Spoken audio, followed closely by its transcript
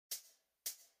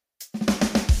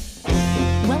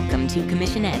to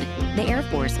Commission Ed, the Air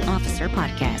Force Officer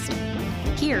Podcast.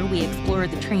 Here we explore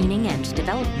the training and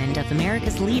development of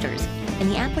America's leaders in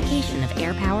the application of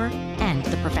air power and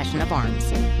the profession of arms.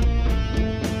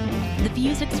 The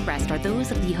views expressed are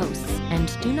those of the hosts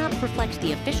and do not reflect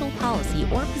the official policy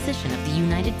or position of the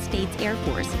United States Air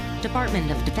Force, Department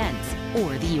of Defense,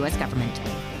 or the U.S. government.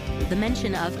 The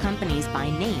mention of companies by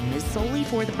name is solely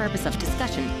for the purpose of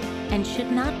discussion and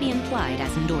should not be implied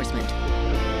as endorsement.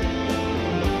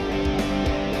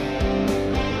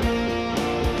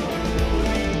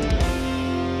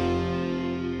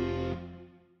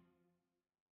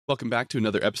 Welcome back to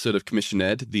another episode of Commission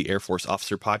Ed, the Air Force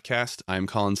Officer Podcast. I'm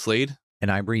Colin Slade. And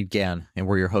I'm Reed Gann, and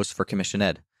we're your hosts for Commission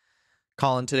Ed.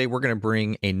 Colin, today we're going to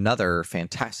bring another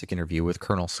fantastic interview with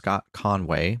Colonel Scott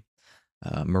Conway,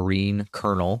 Marine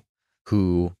Colonel,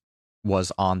 who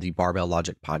was on the Barbell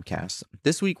Logic Podcast.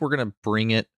 This week, we're going to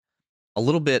bring it a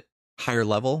little bit higher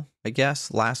level, I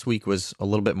guess. Last week was a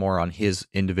little bit more on his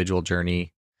individual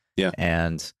journey. Yeah.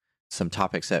 And some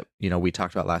topics that, we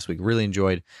talked about last week. Really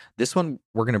enjoyed. This one,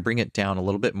 we're going to bring it down a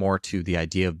little bit more to the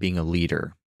idea of being a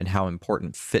leader and how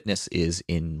important fitness is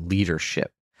in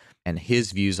leadership and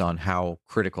his views on how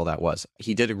critical that was.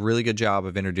 He did a really good job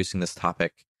of introducing this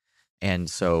topic. And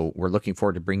so we're looking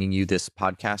forward to bringing you this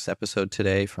podcast episode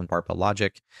today from Barbell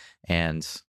Logic. And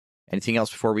anything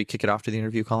else before we kick it off to the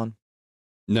interview, Colin?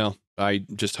 No, I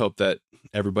just hope that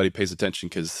everybody pays attention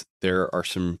because there are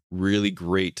some really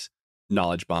great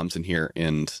knowledge bombs in here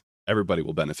and everybody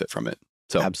will benefit from it.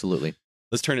 So absolutely.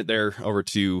 Let's turn it there over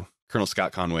to Colonel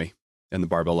Scott Conway and the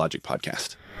Barbell Logic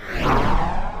Podcast.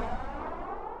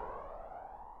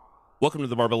 Welcome to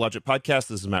the Barbell Logic Podcast.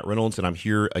 This is Matt Reynolds, and I'm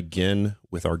here again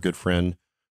with our good friend,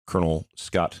 Colonel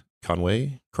Scott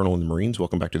Conway, Colonel in the Marines.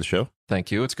 Welcome back to the show. Thank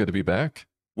you. It's good to be back.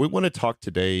 We want to talk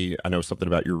today, I know something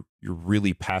about you're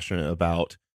really passionate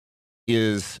about,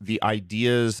 is the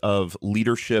ideas of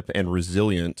leadership and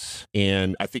resilience.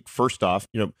 And I think first off,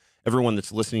 everyone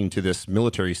that's listening to this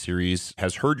military series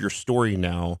has heard your story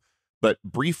now, but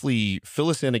briefly fill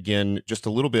us in again just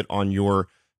a little bit on your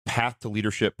path to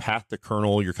leadership, path to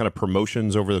colonel, your kind of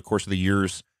promotions over the course of the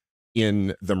years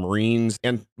in the Marines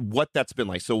and what that's been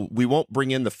like. So we won't bring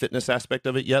in the fitness aspect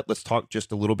of it yet. Let's talk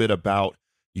just a little bit about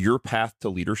your path to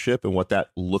leadership and what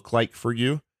that looked like for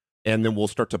you. And then we'll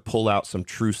start to pull out some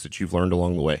truths that you've learned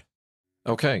along the way.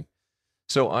 Okay.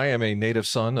 So I am a native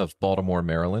son of Baltimore,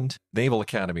 Maryland. Naval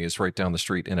Academy is right down the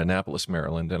street in Annapolis,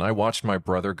 Maryland. And I watched my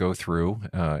brother go through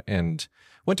and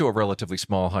went to a relatively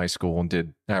small high school and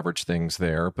did average things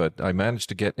there. But I managed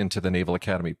to get into the Naval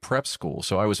Academy prep school.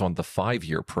 So I was on the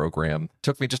 5-year program. It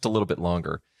took me just a little bit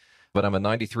longer. But I'm a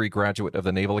 93 graduate of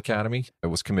the Naval Academy. I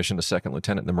was commissioned a second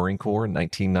lieutenant in the Marine Corps in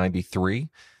 1993.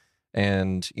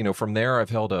 And, from there,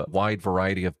 I've held a wide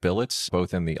variety of billets,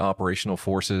 both in the operational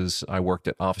forces. I worked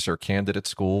at Officer Candidate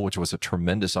School, which was a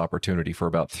tremendous opportunity for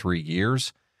about 3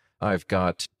 years. I've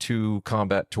got 2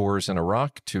 combat tours in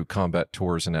Iraq, 2 combat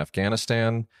tours in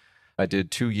Afghanistan. I did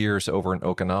 2 years over in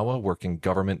Okinawa working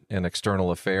government and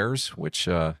external affairs, which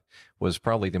was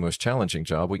probably the most challenging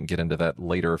job. We can get into that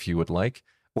later if you would like,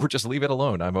 or just leave it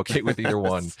alone. I'm okay with either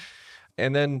one.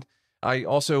 And then I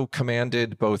also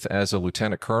commanded both as a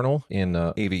lieutenant colonel in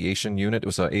aviation unit. It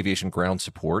was aviation ground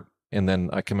support. And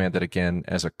then I commanded again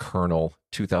as a colonel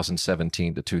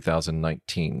 2017 to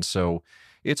 2019. So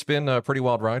it's been a pretty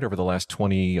wild ride over the last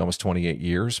almost 28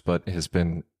 years, but it has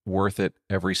been worth it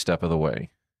every step of the way.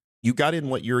 You got in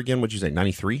what year again? What'd you say,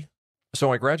 93?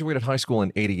 So I graduated high school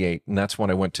in 88, and that's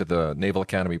when I went to the Naval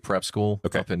Academy Prep School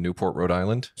up in Newport, Rhode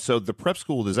Island. So the prep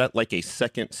school, is that like a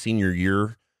second senior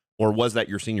year, or was that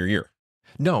your senior year?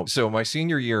 No. So my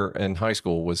senior year in high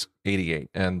school was 88,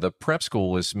 and the prep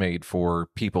school is made for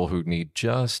people who need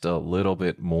just a little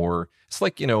bit more. It's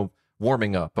like,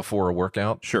 warming up before a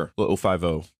workout. Sure.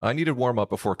 050. I needed warm up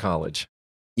before college.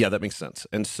 Yeah, that makes sense.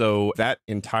 And so that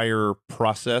entire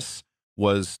process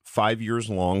was 5 years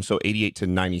long. So 88 to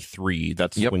 93.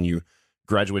 That's when you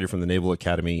graduated from the Naval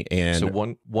Academy. And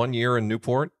so one year in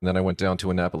Newport, and then I went down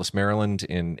to Annapolis, Maryland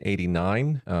in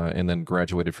 89, and then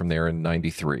graduated from there in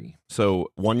 93. So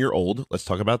 1 year old, let's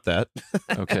talk about that.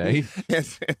 Okay.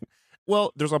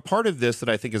 Well, there's a part of this that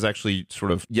I think is actually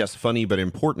sort of, yes, funny, but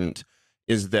important,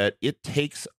 is that it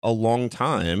takes a long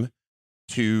time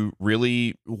to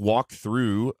really walk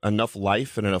through enough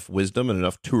life and enough wisdom and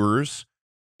enough tours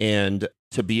and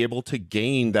to be able to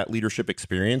gain that leadership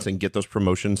experience and get those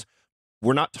promotions.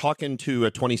 We're not talking to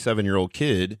a 27-year-old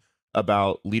kid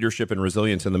about leadership and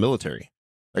resilience in the military.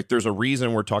 Like, there's a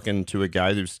reason we're talking to a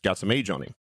guy who's got some age on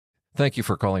him. Thank you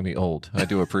for calling me old. I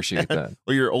do appreciate that.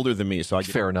 Well, you're older than me, so I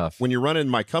get fair enough. When you're running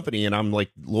my company and I'm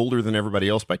like older than everybody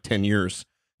else by 10 years,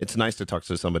 It's nice to talk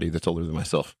to somebody that's older than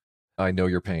myself. I know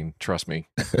your pain. Trust me.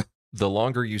 The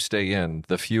longer you stay in,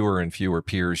 the fewer and fewer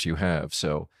peers you have.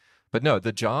 So, but no,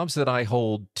 the jobs that I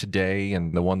hold today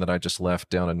and the one that I just left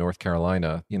down in North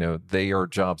Carolina, they are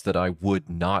jobs that I would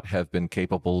not have been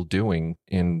capable doing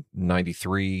in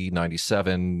 93,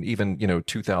 97, even,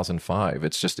 2005.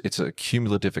 It's a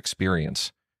cumulative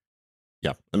experience.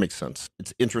 Yeah, that makes sense.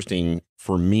 It's interesting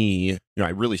for me. I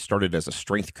really started as a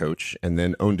strength coach and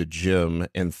then owned a gym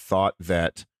and thought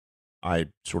that I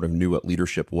sort of knew what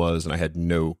leadership was, and I had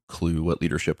no clue what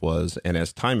leadership was. And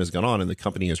as time has gone on and the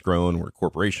company has grown, we're a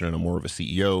corporation and I'm more of a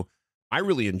CEO, I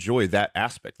really enjoy that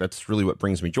aspect. That's really what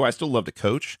brings me joy. I still love to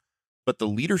coach, but the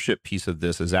leadership piece of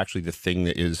this is actually the thing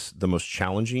that is the most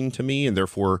challenging to me and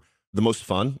therefore the most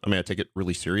fun. I mean, I take it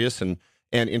really serious. And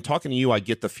in talking to you, I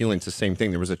get the feeling it's the same thing.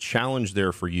 There was a challenge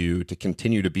there for you to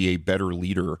continue to be a better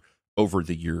leader over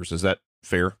the years. Is that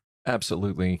fair?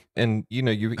 Absolutely. And,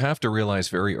 you have to realize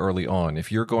very early on,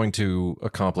 if you're going to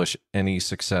accomplish any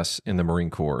success in the Marine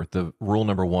Corps, the rule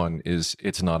number one is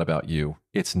it's not about you.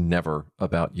 It's never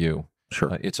about you.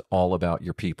 Sure. It's all about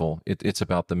your people. It's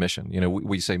about the mission.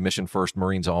 We say mission first,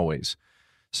 Marines always.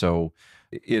 So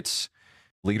it's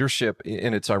leadership.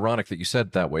 And it's ironic that you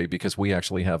said that way because we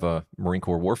actually have a Marine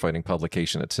Corps warfighting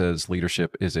publication that says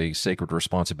leadership is a sacred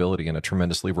responsibility and a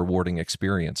tremendously rewarding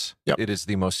experience. Yep. It is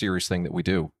the most serious thing that we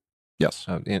do. Yes.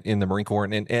 In the Marine Corps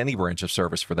and in any branch of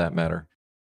service for that matter.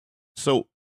 So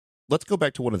let's go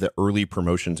back to one of the early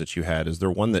promotions that you had. Is there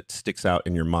one that sticks out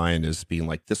in your mind as being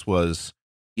like, this was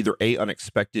either A,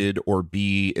 unexpected, or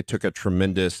B, it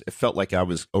felt like I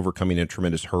was overcoming a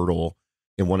tremendous hurdle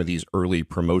in one of these early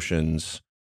promotions?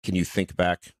 Can you think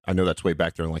back? I know that's way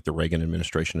back there in like the Reagan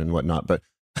administration and whatnot, but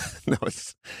no,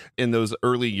 it's in those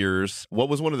early years. What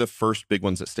was one of the first big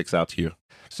ones that sticks out to you?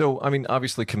 So, I mean,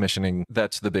 obviously commissioning,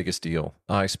 that's the biggest deal.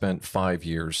 I spent 5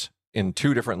 years in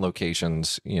 2 different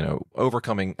locations,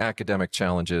 overcoming academic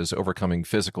challenges, overcoming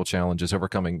physical challenges,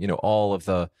 overcoming, all of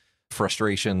the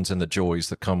frustrations and the joys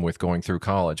that come with going through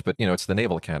college. But, it's the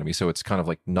Naval Academy, so it's kind of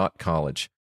like not college.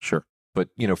 Sure. But,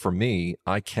 for me,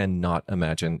 I cannot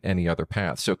imagine any other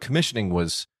path. So commissioning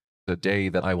was the day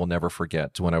that I will never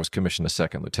forget, when I was commissioned a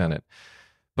second lieutenant.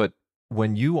 But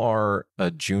when you are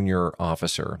a junior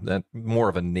officer, that more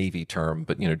of a Navy term,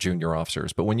 but junior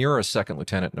officers, but when you're a second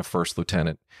lieutenant and a first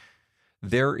lieutenant,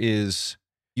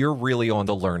 you're really on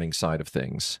the learning side of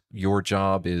things. Your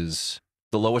job is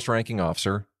the lowest ranking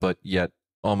officer, but yet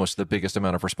almost the biggest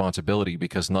amount of responsibility,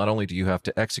 because not only do you have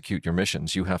to execute your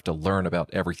missions, you have to learn about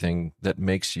everything that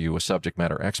makes you a subject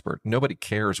matter expert. Nobody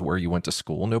cares where you went to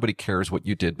school. Nobody cares what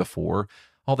you did before.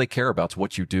 All they care about is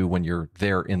what you do when you're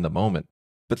there in the moment.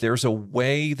 But there's a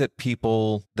way that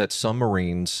some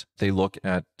Marines, they look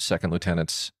at second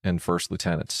lieutenants and first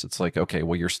lieutenants. It's like, okay,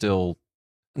 well, you're still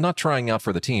not trying out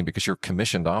for the team because you're a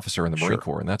commissioned officer in the Marine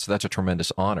Corps, and that's a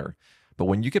tremendous honor. But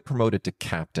when you get promoted to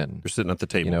captain, you're sitting at the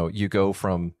table. You go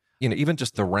from, even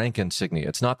just the rank insignia.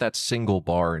 It's not that single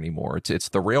bar anymore. It's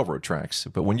the railroad tracks.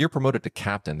 But when you're promoted to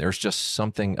captain, there's just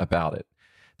something about it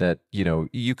that,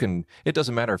 it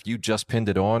doesn't matter if you just pinned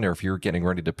it on or if you're getting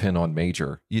ready to pin on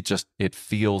major. It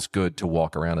feels good to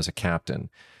walk around as a captain.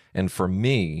 And for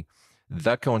me,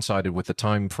 that coincided with the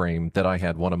time frame that I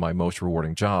had one of my most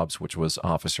rewarding jobs, which was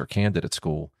officer candidate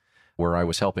school, where I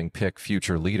was helping pick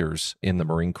future leaders in the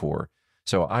Marine Corps.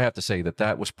 So I have to say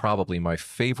that was probably my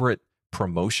favorite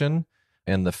promotion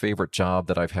and the favorite job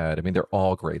that I've had. I mean, they're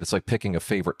all great. It's like picking a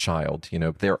favorite child.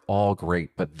 They're all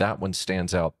great, but that one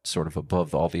stands out sort of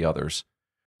above all the others.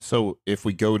 So if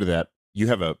we go to that, you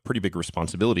have a pretty big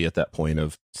responsibility at that point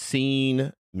of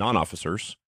seeing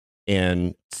non-officers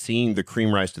and seeing the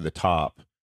cream rise to the top.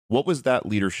 What was that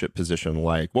leadership position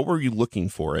like? What were you looking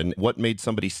for, and what made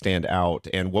somebody stand out?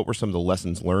 And what were some of the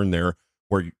lessons learned there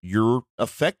where you're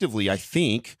effectively, I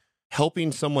think,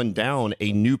 helping someone down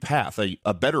a new path,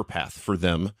 a better path for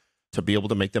them to be able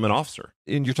to make them an officer?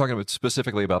 And you're talking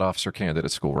specifically about officer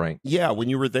candidate school, right? Yeah, when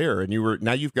you were there and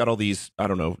now you've got all these,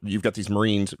 you've got these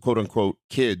Marines, quote unquote,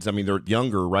 kids. I mean, they're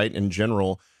younger, right, in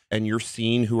general, and you're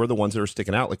seeing who are the ones that are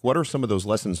sticking out. Like, what are some of those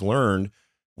lessons learned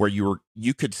where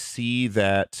you could see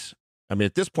that? I mean,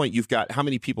 at this point, you've got how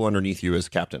many people underneath you as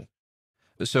captain?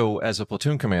 So as a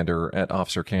platoon commander at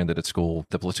officer candidate school,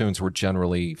 the platoons were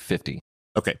generally 50.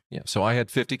 Okay. Yeah. So I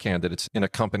had 50 candidates in a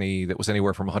company that was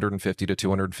anywhere from 150 to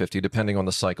 250, depending on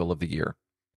the cycle of the year.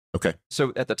 Okay.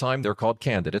 So at the time, they're called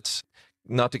candidates.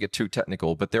 Not to get too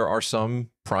technical, but there are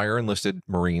some prior enlisted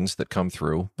Marines that come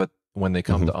through. But when they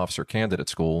come to officer candidate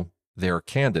school, they're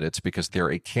candidates because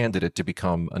they're a candidate to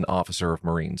become an officer of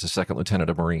Marines, a second lieutenant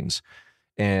of Marines.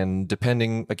 And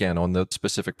depending, again, on the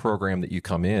specific program that you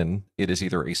come in, it is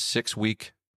either a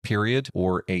 6-week period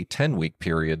or a 10-week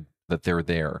period that they're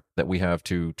there, that we have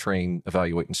to train,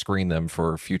 evaluate, and screen them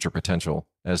for future potential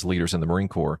as leaders in the Marine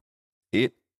Corps.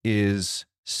 It is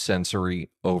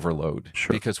sensory overload.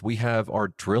 Sure. Because we have our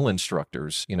drill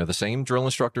instructors, the same drill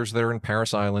instructors that are in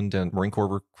Paris Island and Marine Corps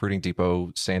Recruiting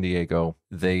Depot, San Diego.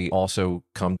 They also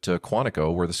come to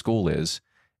Quantico, where the school is,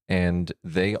 and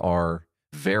they are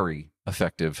very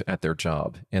effective at their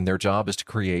job. And their job is to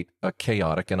create a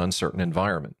chaotic and uncertain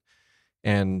environment.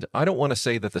 And I don't want to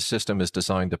say that the system is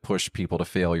designed to push people to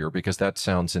failure, because that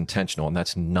sounds intentional, and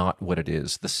that's not what it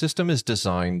is. The system is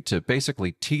designed to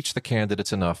basically teach the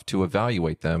candidates enough to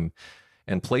evaluate them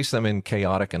and place them in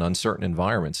chaotic and uncertain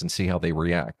environments and see how they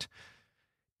react.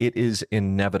 It is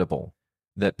inevitable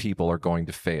that people are going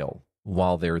to fail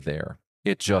while they're there.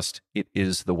 It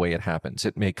is the way it happens.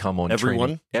 It may come on everyone.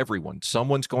 Training. Everyone.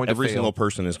 Someone's going to fail. Every single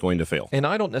person is going to fail. And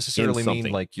I don't necessarily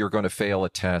mean like you're going to fail a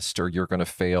test or you're going to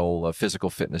fail a physical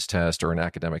fitness test or an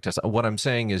academic test. What I'm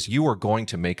saying is you are going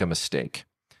to make a mistake.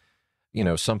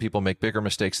 Some people make bigger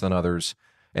mistakes than others,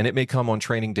 and it may come on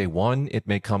training day 1. It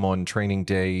may come on training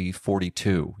day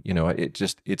 42.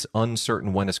 It's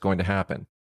uncertain when it's going to happen.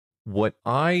 What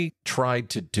I tried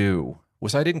to do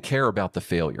was I didn't care about the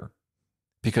failure,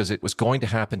 because it was going to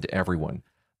happen to everyone.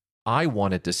 I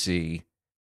wanted to see,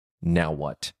 now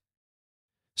what?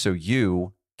 So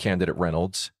you, Candidate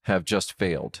Reynolds, have just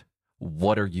failed.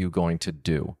 What are you going to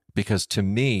do? Because to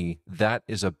me, that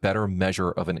is a better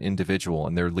measure of an individual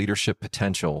and their leadership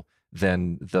potential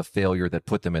than the failure that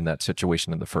put them in that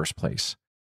situation in the first place.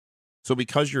 So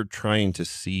because you're trying to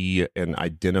see and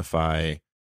identify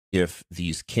if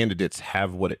these candidates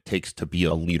have what it takes to be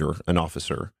a leader, an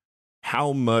officer,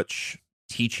 how much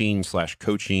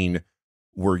teaching/coaching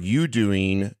were you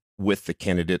doing with the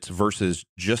candidates versus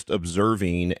just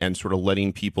observing and sort of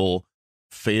letting people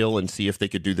fail and see if they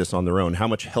could do this on their own? How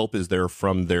much help is there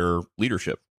from their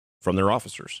leadership, from their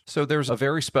officers? So there's a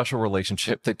very special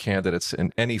relationship that candidates,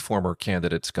 and any former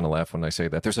candidate's going to laugh when I say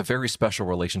that, there's a very special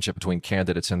relationship between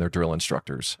candidates and their drill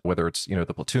instructors, whether it's,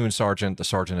 the platoon sergeant, the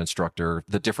sergeant instructor,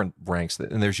 the different ranks.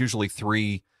 And there's usually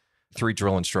three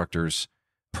drill instructors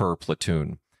per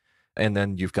platoon. And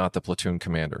then you've got the platoon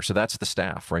commander. So that's the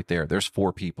staff right there. There's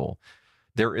 4 people.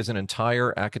 There is an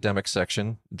entire academic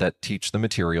section that teach the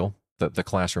material, the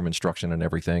classroom instruction and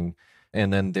everything.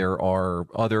 And then there are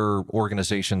other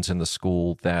organizations in the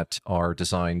school that are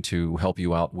designed to help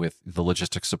you out with the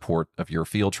logistic support of your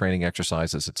field training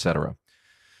exercises, et cetera.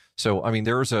 So,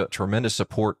 there's a tremendous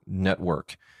support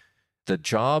network. The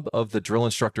job of the drill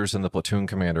instructors and the platoon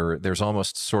commander, there's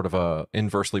almost sort of a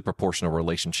inversely proportional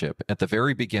relationship. At the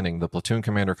very beginning, the platoon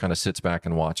commander kind of sits back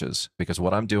and watches, because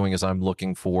what I'm doing is I'm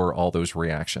looking for all those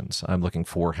reactions. I'm looking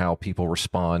for how people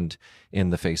respond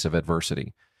in the face of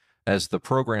adversity. As the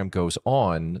program goes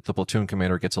on, the platoon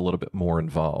commander gets a little bit more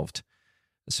involved.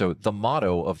 So the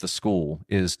motto of the school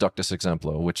is Ductus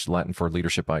Exemplo, which is Latin for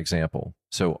leadership by example.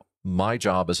 So my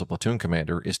job as a platoon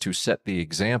commander is to set the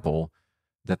example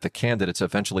that the candidates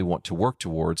eventually want to work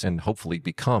towards and hopefully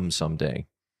become someday.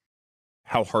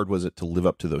 How hard was it to live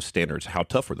up to those standards? How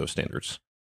tough were those standards?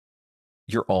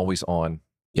 You're always on.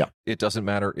 Yeah. It doesn't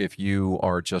matter if you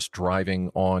are just driving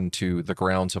onto the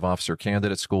grounds of Officer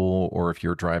Candidate School or if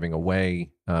you're driving away.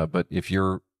 But if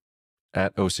you're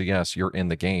at OCS, you're in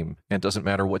the game. And it doesn't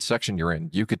matter what section you're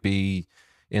in. You could be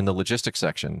in the logistics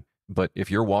section, but if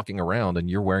you're walking around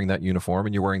and you're wearing that uniform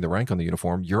and you're wearing the rank on the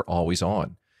uniform, you're always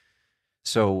on.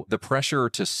 So the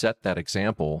pressure to set that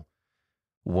example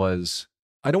was,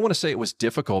 I don't want to say it was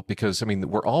difficult, because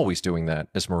we're always doing that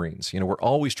as Marines. We're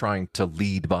always trying to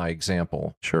lead by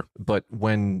example. Sure. But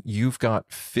when you've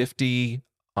got 50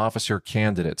 officer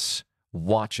candidates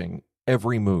watching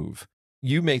every move,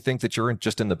 you may think that you're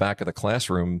just in the back of the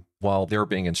classroom while they're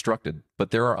being instructed,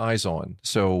 but there are eyes on.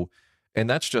 So, and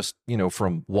that's just,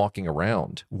 from walking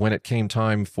around. When it came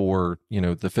time for,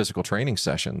 the physical training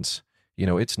sessions,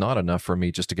 it's not enough for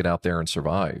me just to get out there and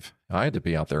survive. I had to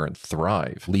be out there and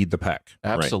thrive. Lead the pack.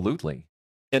 Absolutely. Right.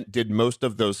 And did most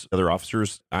of those other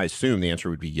officers, I assume the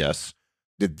answer would be yes,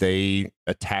 did they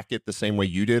attack it the same way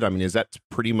you did? Is that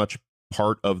pretty much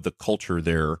part of the culture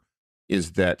there,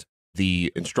 is that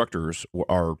the instructors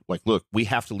are like, look, we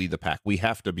have to lead the pack. We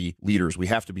have to be leaders. We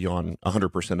have to be on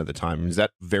 100% of the time. Is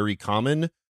that very common?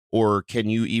 Or can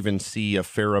you even see a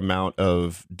fair amount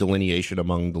of delineation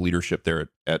among the leadership there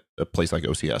at a place like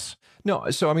OCS? No.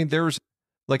 So, there's,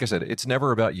 like I said, it's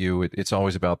never about you. It's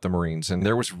always about the Marines. And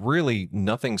there was really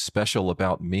nothing special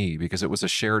about me, because it was a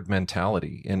shared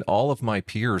mentality. And all of my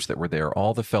peers that were there,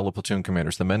 all the fellow platoon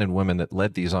commanders, the men and women that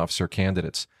led these officer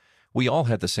candidates, we all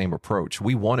had the same approach.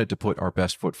 We wanted to put our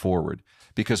best foot forward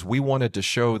because we wanted to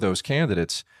show those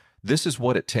candidates, this is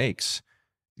what it takes.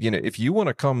 If you want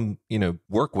to come,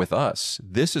 work with us,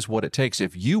 this is what it takes.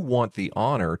 If you want the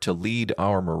honor to lead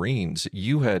our Marines,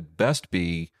 you had best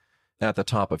be at the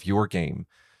top of your game.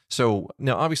 So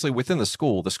now, obviously, within the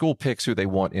school picks who they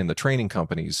want in the training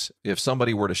companies. If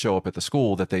somebody were to show up at the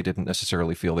school that they didn't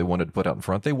necessarily feel they wanted to put out in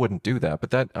front, they wouldn't do that.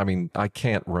 But I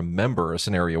can't remember a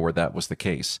scenario where that was the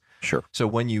case. Sure. So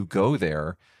when you go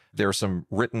there are some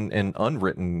written and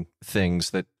unwritten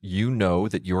things that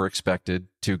that you're expected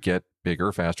to get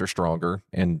bigger, faster, stronger.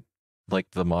 And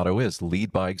like the motto is,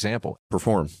 lead by example.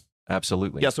 Perform.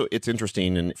 Absolutely. Yeah, so it's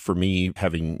interesting. And for me,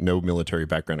 having no military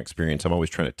background experience, I'm always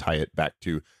trying to tie it back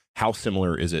to how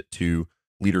similar is it to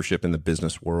leadership in the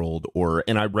business world?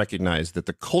 And I recognize that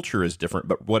the culture is different,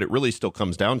 but what it really still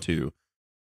comes down to,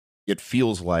 it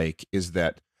feels like, is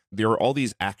that there are all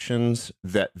these actions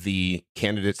that the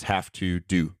candidates have to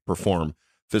do, perform,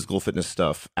 physical fitness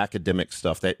stuff, academic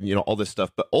stuff, that, all this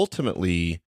stuff. But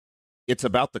ultimately, it's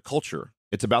about the culture.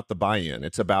 It's about the buy-in.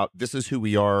 It's about, this is who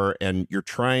we are. And you're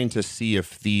trying to see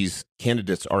if these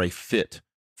candidates are a fit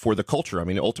for the culture. I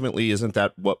mean, ultimately, isn't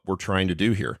that what we're trying to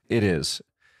do here? It is.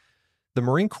 The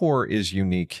Marine Corps is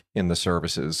unique in the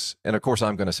services. And of course,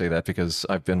 I'm going to say that because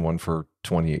I've been one for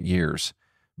 28 years.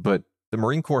 But the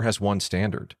Marine Corps has one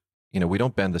standard. We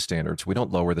don't bend the standards. We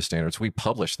don't lower the standards. We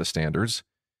publish the standards.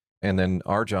 And then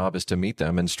our job is to meet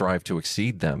them and strive to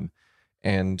exceed them.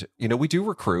 And, we do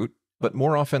recruit, but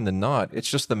more often than not, it's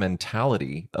just the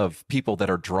mentality of people that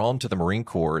are drawn to the Marine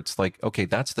Corps. It's like, okay,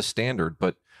 that's the standard,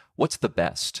 but what's the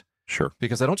best? Sure.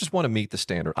 Because I don't just want to meet the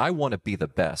standard. I want to be the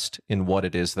best in what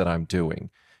it is that I'm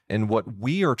doing. And what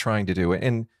we are trying to do,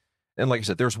 and like I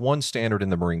said, there's one standard in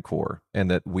the Marine Corps and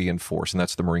that we enforce, and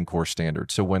that's the Marine Corps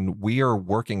standard. So when we are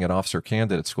working at Officer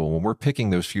Candidate School, when we're picking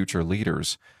those future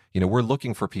leaders, we're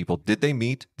looking for people. Did they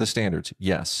meet the standards?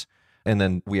 Yes. And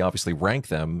then we obviously rank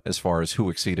them as far as who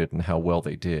exceeded and how well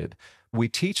they did. We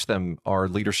teach them our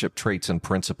leadership traits and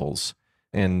principles.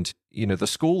 And, the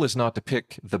school is not to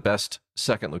pick the best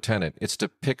second lieutenant. It's to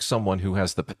pick someone who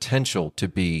has the potential to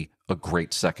be a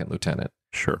great second lieutenant.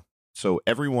 Sure. So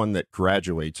everyone that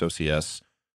graduates OCS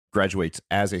graduates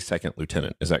as a second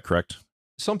lieutenant. Is that correct?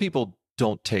 Some people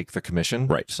don't take the commission.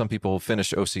 Right. Some people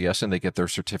finish OCS and they get their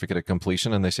certificate of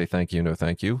completion and they say, thank you, no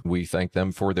thank you. We thank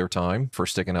them for their time, for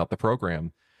sticking out the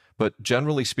program. But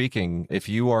generally speaking, if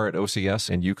you are at OCS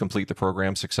and you complete the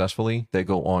program successfully, they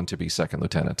go on to be second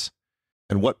lieutenants.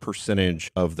 And what percentage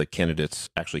of the candidates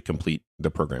actually complete the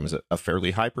program? Is it a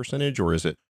fairly high percentage, or is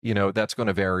it? That's going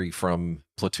to vary from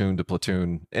platoon to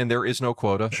platoon. And there is no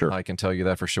quota. Sure. I can tell you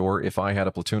that for sure. If I had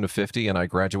a platoon of 50 and I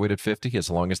graduated 50, as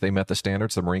long as they met the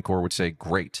standards, the Marine Corps would say,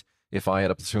 great. If I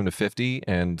had a platoon of 50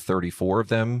 and 34 of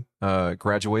them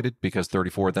graduated because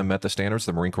 34 of them met the standards,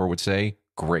 the Marine Corps would say,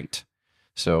 great.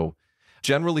 So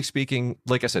generally speaking,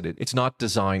 like I said, it's not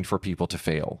designed for people to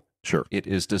fail. Sure. It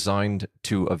is designed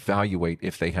to evaluate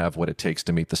if they have what it takes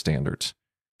to meet the standards.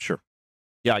 Sure.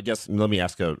 Yeah, I guess let me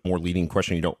ask a more leading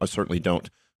question. I certainly don't.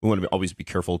 We want to always be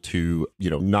careful to,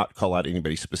 not call out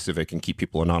anybody specific and keep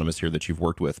people anonymous here that you've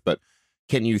worked with. But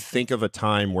can you think of a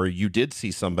time where you did see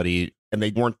somebody and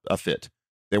they weren't a fit?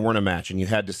 They weren't a match and you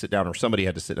had to sit down, or somebody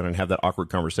had to sit down and have that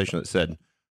awkward conversation that said,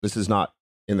 this is not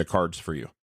in the cards for you.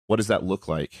 What does that look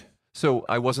like? So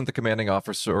I wasn't the commanding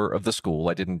officer of the school.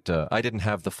 I didn't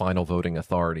have the final voting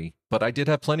authority, but I did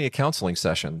have plenty of counseling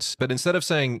sessions. But instead of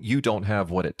saying you don't have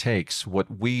what it takes,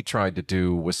 what we tried to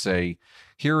do was say,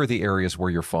 here are the areas where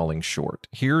you're falling short.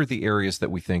 Here are the areas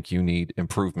that we think you need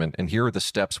improvement. And here are the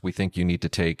steps we think you need to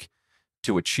take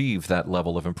to achieve that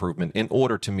level of improvement in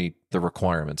order to meet the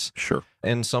requirements. Sure.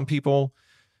 And some people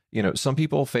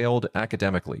failed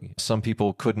academically. Some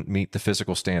people couldn't meet the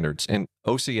physical standards. And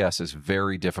OCS is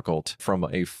very difficult from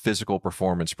a physical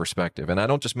performance perspective. And I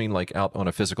don't just mean like out on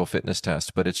a physical fitness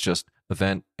test, but it's just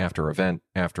event after event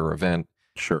after event.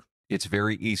 Sure. It's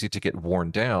very easy to get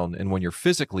worn down. And when you're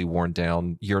physically worn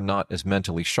down, you're not as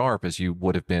mentally sharp as you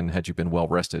would have been had you been well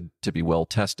rested to be well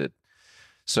tested.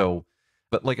 So,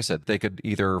 but like I said, they could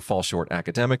either fall short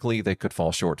academically, they could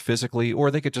fall short physically,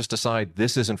 or they could just decide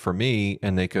this isn't for me,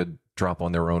 and they could drop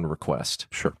on their own request.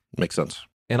 Sure. Makes sense.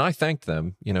 And I thanked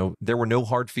them. There were no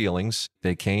hard feelings.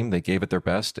 They came, they gave it their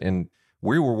best, and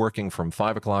we were working from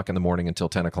 5 o'clock in the morning until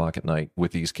 10 o'clock at night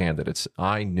with these candidates.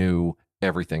 I knew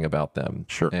everything about them.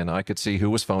 Sure. And I could see who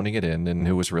was phoning it in and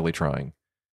who was really trying.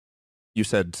 You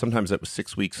said sometimes it was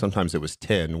 6 weeks, sometimes it was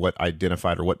 10. What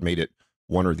identified or what made it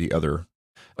one or the other?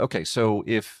 Okay, so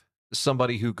if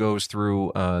somebody who goes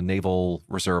through a Naval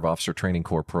Reserve Officer Training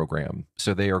Corps program.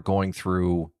 So they are going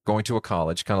to a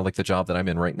college, kind of like the job that I'm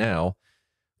in right now,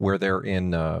 where they're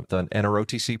in the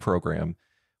NROTC program,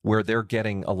 where they're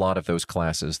getting a lot of those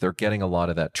classes. They're getting a lot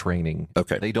of that training.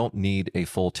 Okay. They don't need a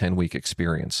full 10-week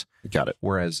experience. Got it.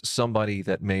 Whereas somebody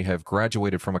that may have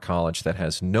graduated from a college that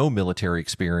has no military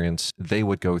experience, they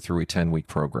would go through a 10-week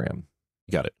program.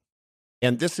 Got it.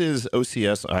 And this is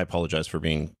OCS. I apologize for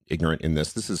being ignorant in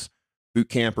this. This is boot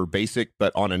camp or basic,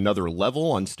 but on another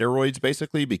level, on steroids,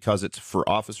 basically, because it's for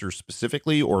officers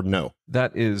specifically, or no?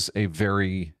 That is a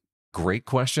very great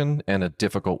question and a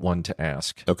difficult one to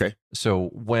ask. Okay. So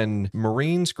when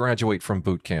Marines graduate from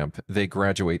boot camp, they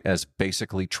graduate as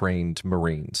basically trained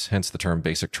Marines, hence the term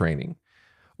basic training.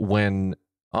 When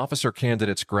officer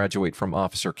candidates graduate from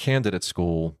officer candidate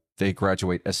school, they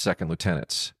graduate as second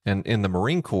lieutenants. And in the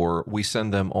Marine Corps, we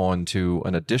send them on to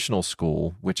an additional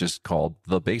school, which is called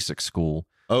the basic school.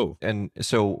 Oh. And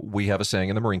so we have a saying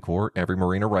in the Marine Corps, every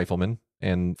Marine a rifleman.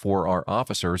 And for our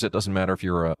officers, it doesn't matter if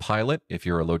you're a pilot, if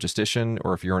you're a logistician,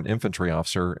 or if you're an infantry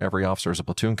officer, every officer is a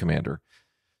platoon commander.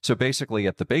 So basically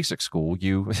at the basic school,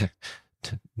 you,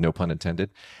 no pun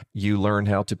intended, you learn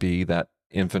how to be that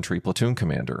infantry platoon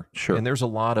commander. Sure. And there's a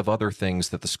lot of other things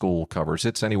that the school covers.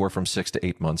 It's anywhere from 6 to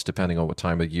 8 months, depending on what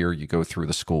time of year you go through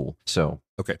the school. So,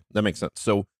 okay, that makes sense.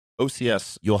 So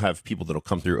OCS, you'll have people that'll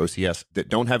come through OCS that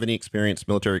don't have any experience,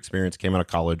 military experience, came out of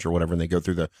college or whatever, and they go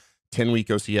through the 10-week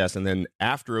OCS. And then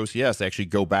after OCS, they actually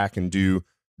go back and do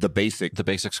the basic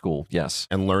school. Yes.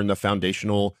 And learn the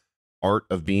foundational art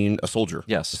of being a soldier.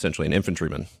 Yes. Essentially an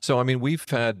infantryman. So, I mean, we've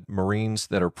had Marines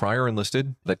that are prior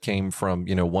enlisted that came from,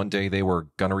 one day they were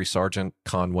Gunnery Sergeant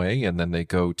Conway, and then they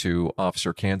go to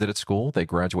Officer Candidate School. They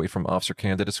graduate from Officer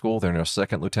Candidate School. They're now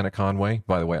Second Lieutenant Conway.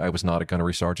 By the way, I was not a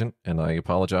Gunnery Sergeant, and I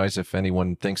apologize if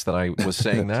anyone thinks that I was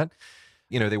saying that.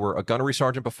 They were a Gunnery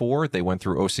Sergeant before. They went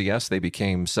through OCS. They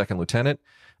became Second Lieutenant,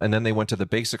 and then they went to the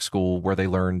basic school where they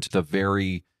learned the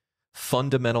very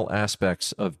fundamental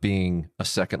aspects of being a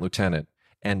second lieutenant.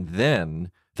 And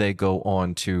then they go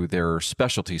on to their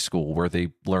specialty school where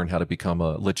they learn how to become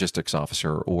a logistics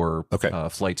officer or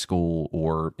flight school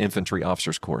or infantry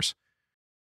officers course.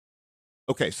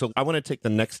 Okay, so I want to take the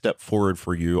next step forward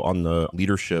for you on the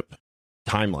leadership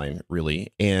timeline,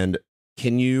 really. And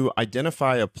can you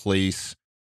identify a place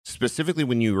specifically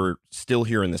when you were still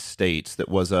here in the States that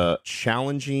was a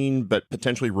challenging but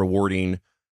potentially rewarding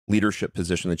leadership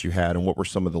position that you had, and what were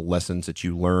some of the lessons that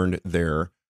you learned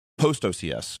there post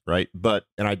OCS, right?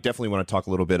 And I definitely want to talk a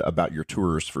little bit about your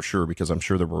tours for sure, because I'm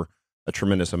sure there were a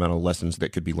tremendous amount of lessons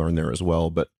that could be learned there as well.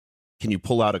 But can you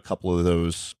pull out a couple of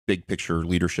those big picture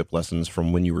leadership lessons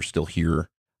from when you were still here?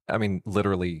 I mean,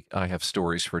 literally, I have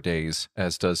stories for days,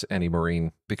 as does any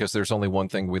Marine, because there's only one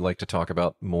thing we like to talk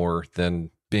about more than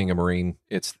being a Marine.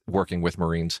 It's working with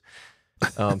Marines.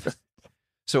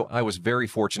 So I was very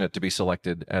fortunate to be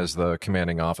selected as the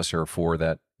commanding officer for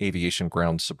that Aviation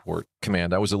Ground Support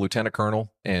Command. I was a lieutenant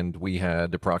colonel, and we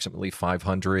had approximately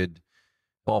 500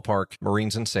 ballpark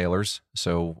Marines and sailors.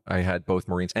 So I had both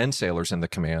Marines and sailors in the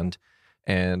command.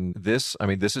 And this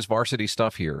is varsity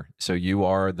stuff here. So you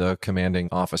are the commanding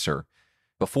officer.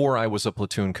 Before, I was a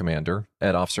platoon commander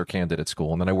at Officer Candidate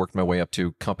School, and then I worked my way up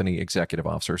to company executive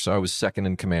officer. So I was second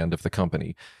in command of the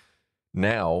company.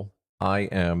 Now I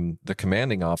am the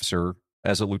commanding officer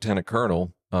as a lieutenant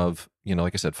colonel of,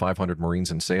 like I said, 500 Marines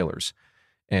and sailors.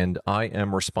 And I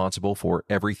am responsible for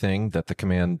everything that the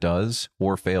command does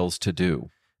or fails to do.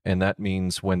 And that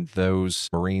means when those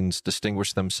Marines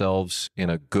distinguish themselves in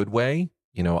a good way,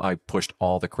 I pushed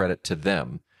all the credit to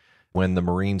them. When the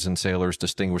Marines and sailors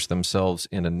distinguish themselves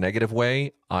in a negative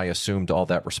way, I assumed all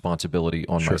that responsibility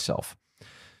on myself.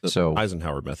 The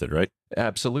Eisenhower method, right?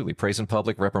 Absolutely. Praise in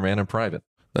public, reprimand in private.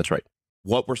 That's right.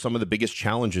 What were some of the biggest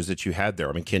challenges that you had there?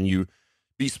 I mean, can you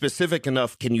be specific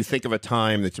enough? Can you think of a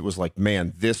time that it was like,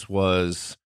 man, this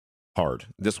was hard.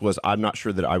 I'm not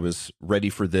sure that I was ready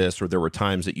for this, or there were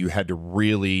times that you had to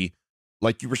really,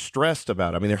 like, you were stressed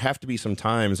about it. I mean, there have to be some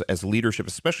times as leadership,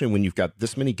 especially when you've got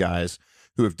this many guys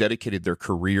who have dedicated their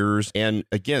careers. And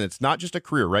again, it's not just a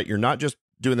career, right? You're not just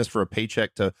doing this for a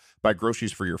paycheck to buy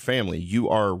groceries for your family. You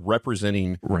are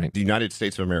representing the United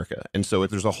States of America. And so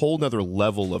if there's a whole nother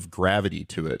level of gravity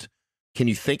to it, can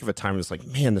you think of a time that's like,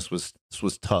 man, this was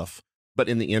tough, but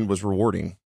in the end was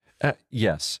rewarding?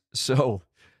 Yes. So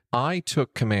I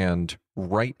took command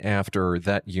right after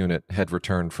that unit had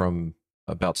returned from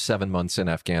about 7 months in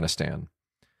Afghanistan.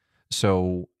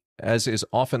 So as is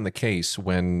often the case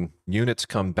when units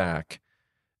come back,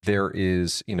 there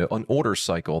is, an order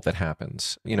cycle that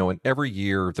happens. And every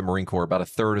year, the Marine Corps, about a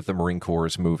third of the Marine Corps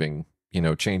is moving,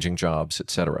 changing jobs,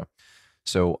 etc.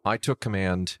 So I took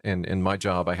command, and in my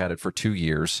job, I had it for 2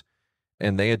 years,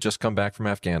 and they had just come back from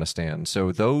Afghanistan.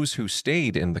 So those who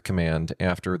stayed in the command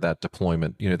after that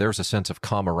deployment, there's a sense of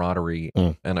camaraderie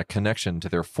and a connection to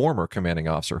their former commanding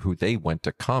officer who they went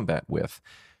to combat with.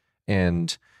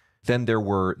 And then there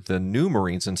were the new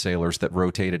Marines and sailors that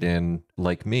rotated in,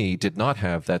 like me, did not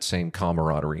have that same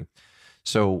camaraderie.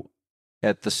 So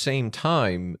at the same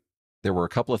time, there were a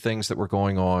couple of things that were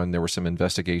going on. There were some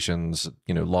investigations,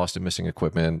 lost and missing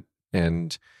equipment,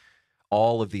 and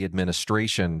all of the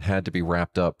administration had to be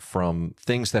wrapped up from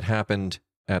things that happened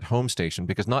at home station,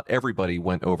 because not everybody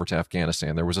went over to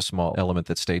Afghanistan. There was a small element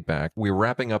that stayed back. We were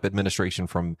wrapping up administration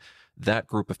from that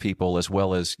group of people, as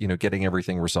well as, getting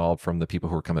everything resolved from the people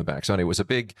who were coming back. So it was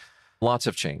lots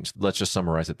of change. Let's just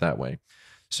summarize it that way.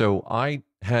 So I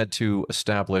had to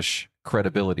establish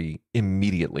credibility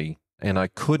immediately, and I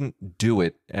couldn't do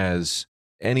it as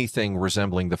anything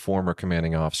resembling the former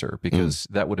commanding officer, because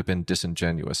that would have been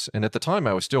disingenuous. And at the time,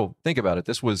 I was still, think about it,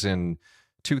 this was in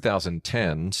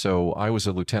 2010, so I was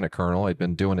a lieutenant colonel. I'd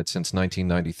been doing it since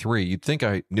 1993. You'd think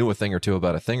I knew a thing or two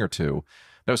about a thing or two,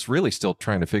 but I was really still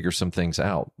trying to figure some things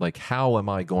out, like how am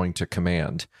I going to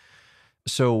command?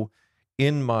 So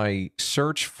in my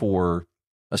search for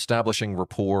establishing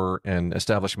rapport and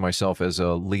establishing myself as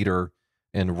a leader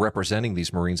and representing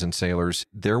these Marines and sailors,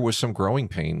 there was some growing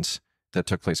pains that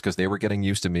took place, because they were getting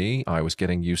used to me. I was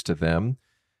getting used to them.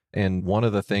 And one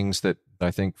of the things that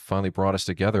I think finally brought us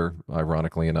together,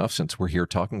 ironically enough, since we're here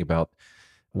talking about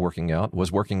working out, was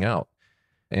working out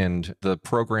and the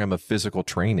program of physical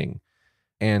training.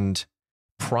 And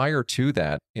prior to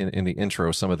that, in the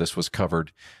intro, some of this was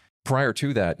covered. Prior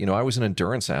to that, I was an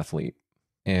endurance athlete,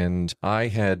 and I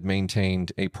had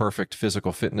maintained a perfect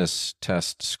physical fitness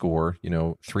test score,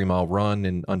 3-mile run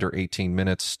in under 18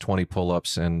 minutes, 20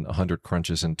 pull-ups, and 100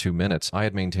 crunches in 2 minutes. I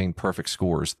had maintained perfect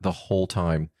scores the whole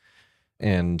time.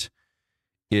 And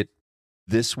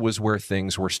this was where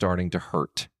things were starting to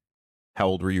hurt. How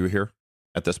old were you here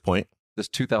at this point? This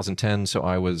 2010, so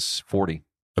I was 40.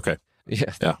 Okay.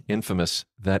 Yeah. Infamous,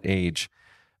 that age.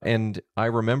 And I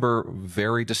remember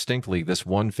very distinctly this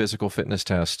one physical fitness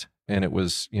test, and it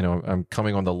was, I'm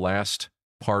coming on the last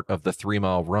part of the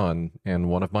 3-mile run, and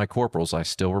one of my corporals, I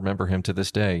still remember him to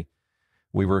this day,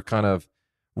 we were kind of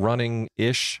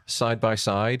running-ish side by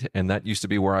side, and that used to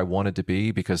be where I wanted to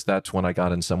be, because that's when I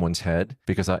got in someone's head,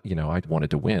 because I wanted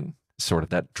to win, sort of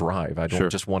that drive. I don't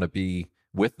just want to be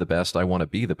with the best, I want to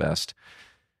be the best.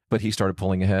 But he started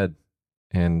pulling ahead,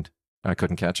 and I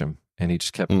couldn't catch him. And he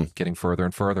just kept getting further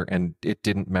and further. And it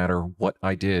didn't matter what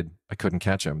I did, I couldn't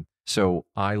catch him. So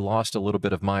I lost a little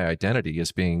bit of my identity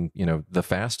as being, the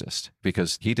fastest,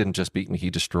 because he didn't just beat me, he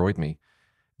destroyed me.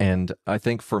 And I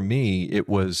think for me, it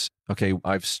was, okay,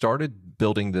 I've started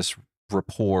building this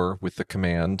rapport with the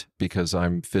command because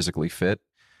I'm physically fit,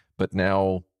 but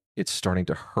now it's starting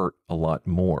to hurt a lot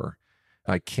more.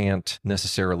 I can't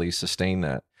necessarily sustain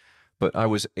that. But I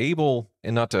was able,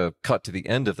 and not to cut to the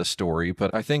end of the story,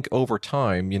 but I think over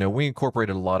time, we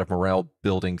incorporated a lot of morale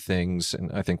building things.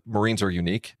 And I think Marines are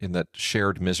unique in that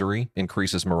shared misery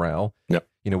increases morale. Yep.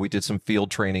 We did some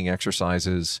field training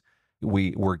exercises.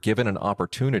 We were given an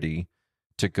opportunity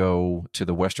to go to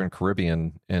the Western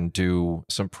Caribbean and do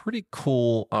some pretty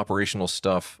cool operational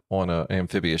stuff on an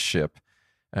amphibious ship.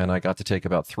 And I got to take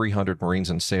about 300 Marines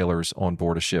and sailors on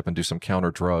board a ship and do some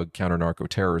counter-drug,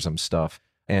 counter-narco-terrorism stuff.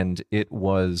 And it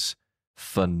was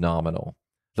phenomenal,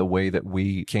 the way that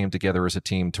we came together as a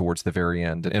team towards the very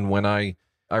end. And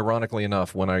ironically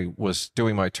enough, when I was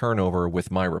doing my turnover with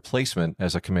my replacement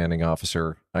as a commanding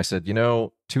officer, I said,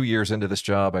 2 years into this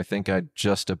job, I think I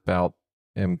just about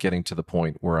am getting to the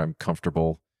point where I'm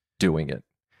comfortable doing it.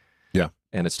 Yeah.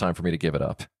 And it's time for me to give it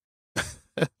up.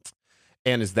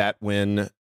 And is that when,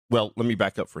 well, let me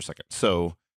back up for a second.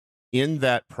 So in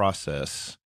that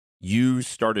process, you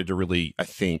started to really, I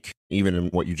think, even in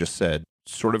what you just said,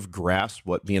 sort of grasp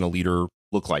what being a leader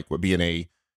looked like, what being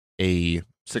a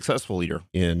successful leader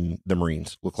in the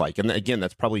Marines looked like. And again,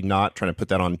 that's probably not trying to put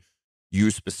that on you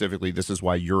specifically. This is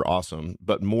why you're awesome,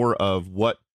 but more of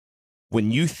what, when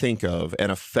you think of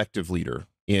an effective leader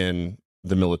in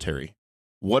the military,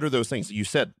 what are those things? You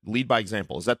said lead by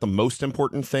example. Is that the most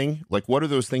important thing? Like, what are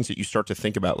those things that you start to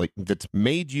think about, like that's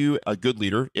made you a good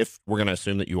leader, if we're going to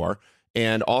assume that you are?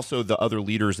 And also the other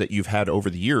leaders that you've had over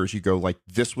the years, you go like,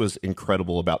 this was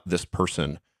incredible about this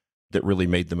person that really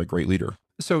made them a great leader.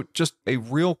 So just a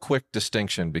real quick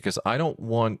distinction, because I don't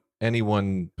want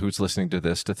anyone who's listening to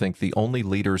this to think the only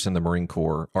leaders in the Marine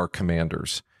Corps are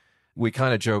commanders. We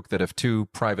kind of joke that if two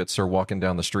privates are walking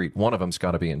down the street, one of them's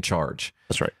got to be in charge.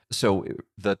 That's right. So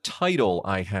the title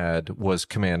I had was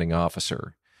commanding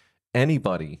officer.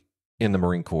 anybody in the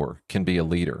Marine Corps can be a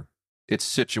leader. It's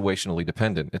situationally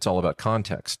dependent. It's all about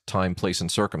context, time, place,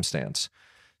 and circumstance.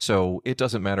 So it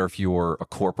doesn't matter if you're a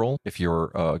corporal, if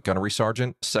you're a gunnery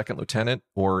sergeant, second lieutenant,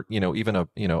 or, even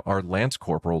our lance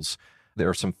corporals. There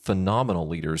are some phenomenal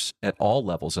leaders at all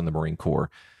levels in the Marine Corps.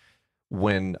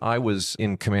 When I was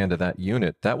in command of that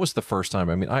unit, that was the first time.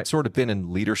 I mean, I'd sort of been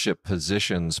in leadership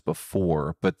positions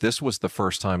before, but this was the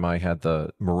first time I had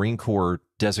the Marine Corps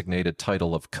designated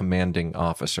title of commanding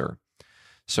officer.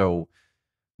 So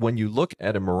when you look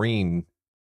at a Marine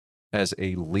as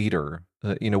a leader,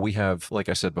 we have, like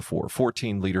I said before,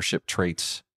 14 leadership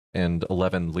traits and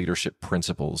 11 leadership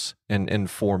principles. And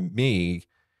for me,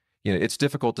 it's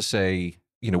difficult to say,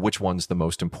 which one's the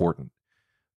most important,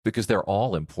 because they're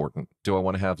all important. Do I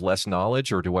want to have less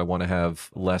knowledge, or do I want to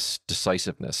have less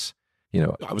decisiveness?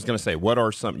 I was going to say, what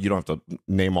are some, you don't have to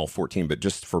name all 14, but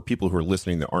just for people who are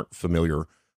listening that aren't familiar,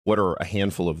 what are a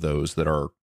handful of those that are,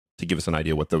 to give us an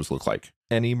idea what those look like?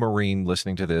 Any Marine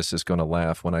listening to this is going to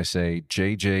laugh when I say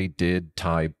JJ did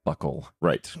tie buckle.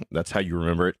 Right. That's how you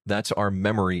remember it. That's our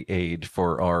memory aid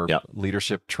for our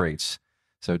leadership traits.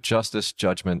 So justice,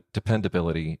 judgment,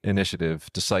 dependability, initiative,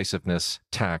 decisiveness,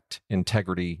 tact,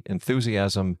 integrity,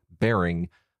 enthusiasm, bearing,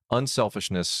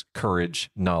 unselfishness, courage,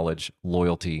 knowledge,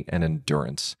 loyalty, and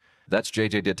endurance. That's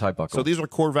JJ did tie buckle. So these are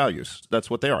core values. That's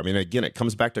what they are. I mean, again, it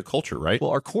comes back to culture, right?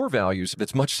 Well, our core values,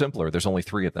 it's much simpler. There's only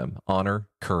 3 of them: honor,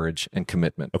 courage, and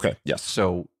commitment. Okay. Yes.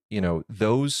 So,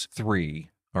 those 3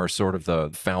 are sort of the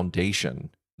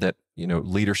foundation that,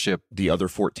 leadership. The other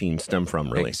 14 stem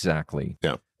from, really. Exactly.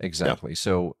 Yeah. Exactly. Yeah.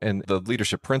 So, and the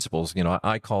leadership principles,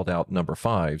 I called out number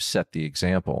 5, set the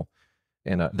example.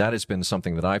 And that has been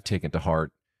something that I've taken to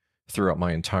heart throughout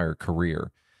my entire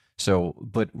career. So,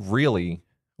 but really,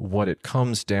 what it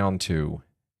comes down to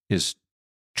is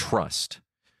trust.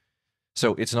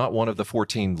 So it's not one of the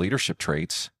 14 leadership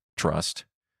traits, trust,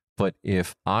 but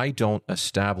if I don't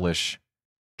establish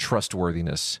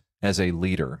trustworthiness as a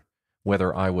leader,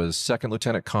 whether I was Second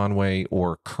Lieutenant Conway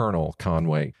or Colonel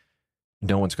Conway,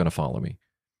 no one's going to follow me.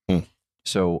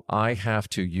 So I have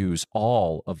to use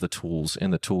all of the tools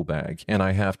in the tool bag, and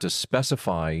I have to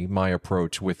specify my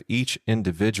approach with each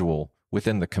individual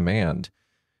within the command,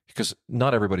 because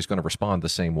not everybody's going to respond the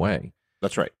same way.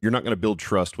 That's right. You're not going to build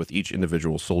trust with each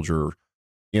individual soldier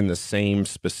in the same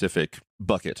specific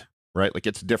bucket, right? Like,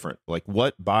 it's different. Like,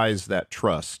 what buys that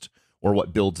trust or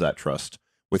what builds that trust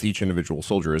with each individual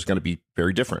soldier is going to be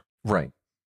very different. Right.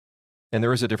 And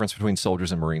there is a difference between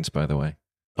soldiers and Marines, by the way.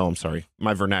 Oh, I'm sorry.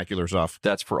 My vernacular's off.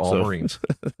 That's for all Marines.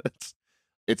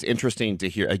 It's interesting to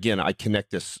hear. Again, I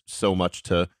connect this so much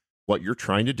to what you're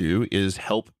trying to do is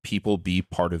help people be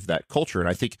part of that culture. And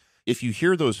I think if you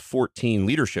hear those 14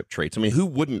 leadership traits, I mean, who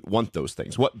wouldn't want those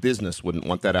things? What business wouldn't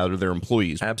want that out of their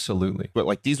employees? Absolutely. But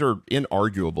like, these are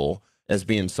inarguable as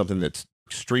being something that's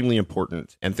extremely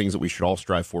important and things that we should all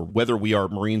strive for, whether we are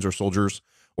Marines or soldiers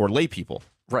or lay people.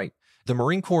 Right. The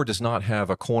Marine Corps does not have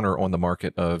a corner on the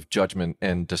market of judgment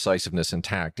and decisiveness and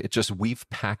tact. It just, we've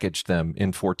packaged them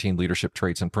in 14 leadership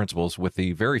traits and principles with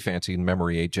the very fancy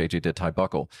memory aid JJ did tie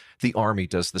buckle. The Army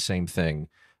does the same thing.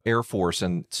 Air Force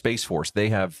and Space Force, they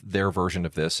have their version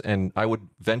of this. And I would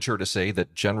venture to say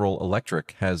that General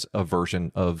Electric has a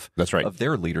version of, that's right, of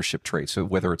their leadership traits. So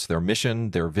whether it's their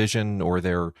mission, their vision, or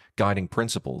their guiding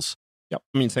principles. Yeah.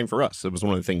 I mean, same for us. It was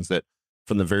one of the things that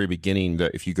from the very beginning,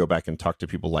 that if you go back and talk to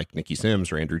people like Nikki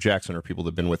Sims or Andrew Jackson or people that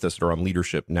have been with us that are on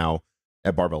leadership now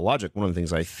at Barbell Logic, one of the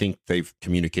things I think they've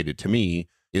communicated to me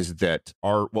is that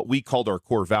what we called our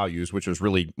core values, which was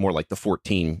really more like the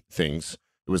 14 things,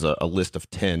 it was a list of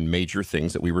 10 major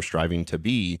things that we were striving to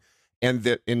be. And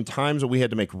that in times when we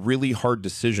had to make really hard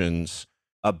decisions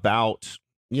about,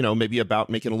 maybe about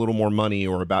making a little more money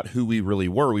or about who we really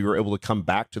were, we were able to come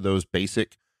back to those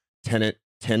basic 10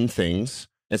 things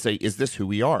and say, is this who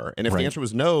we are? And if the answer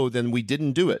was no, then we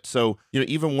didn't do it. So,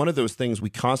 even one of those things, we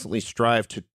constantly strive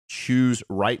to choose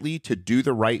rightly, to do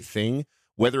the right thing,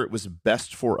 whether it was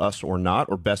best for us or not,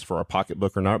 or best for our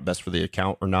pocketbook or not, best for the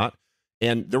account or not.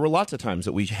 And there were lots of times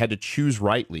that we had to choose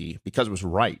rightly because it was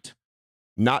right,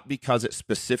 not because it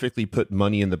specifically put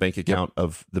money in the bank account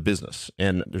of the business.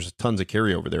 And there's tons of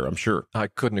carryover there, I'm sure. I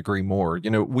couldn't agree more.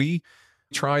 We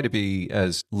try to be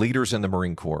as leaders in the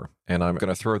Marine Corps, and I'm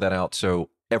going to throw that out so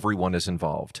everyone is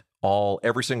involved.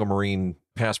 Every single Marine,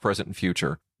 past, present, and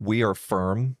future. We are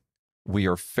firm, we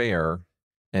are fair,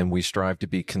 and we strive to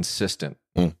be consistent.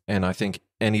 And I think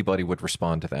anybody would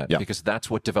respond to that because that's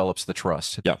what develops the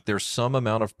trust. There's some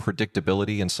amount of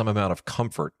predictability and some amount of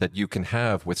comfort that you can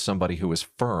have with somebody who is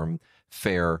firm,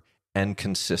 fair, and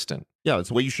consistent. Yeah, it's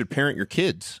the way you should parent your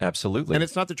kids. Absolutely. And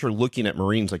it's not that you're looking at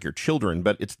Marines like your children,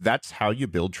 but that's how you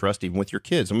build trust even with your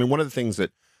kids. I mean, one of the things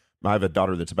that I have a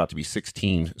daughter that's about to be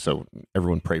 16, so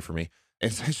everyone pray for me.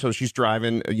 And so she's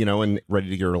driving, and ready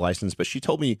to get her license. But she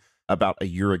told me about a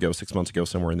year ago, 6 months ago,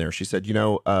 somewhere in there, she said,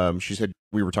 she said,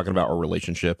 we were talking about our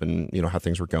relationship and, how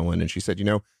things were going. And she said,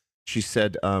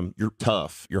 you're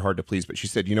tough, you're hard to please. But she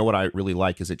said, what I really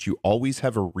like is that you always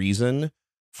have a reason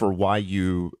for why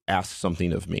you ask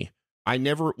something of me. One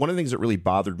of the things that really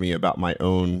bothered me about my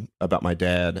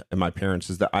dad and my parents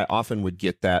is that I often would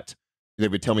get that they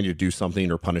would tell me to do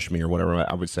something or punish me or whatever.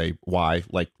 I would say, why?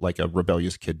 Like a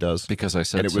rebellious kid does. Because I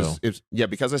said so.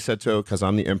 Because I said so, because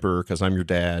I'm the emperor, because I'm your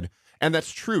dad. And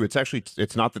that's true.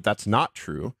 It's not that that's not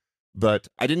true, but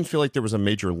I didn't feel like there was a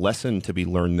major lesson to be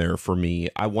learned there for me.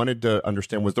 I wanted to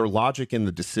understand, was there logic in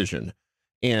the decision?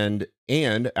 And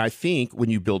I think when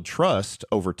you build trust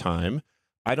over time,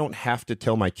 I don't have to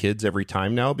tell my kids every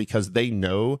time now because they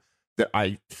know that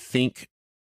I think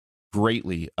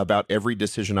greatly about every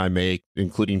decision I make,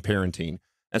 including parenting.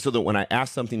 And so that when I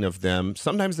ask something of them,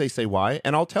 sometimes they say why,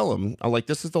 and I'll tell them,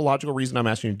 this is the logical reason I'm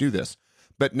asking you to do this.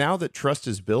 But now that trust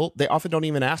is built, they often don't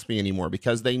even ask me anymore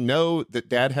because they know that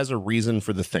dad has a reason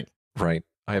for the thing. Right.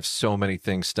 I have so many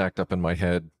things stacked up in my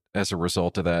head as a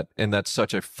result of that. And that's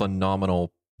such a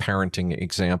phenomenal parenting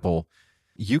example.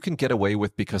 You can get away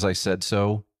with because I said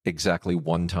so exactly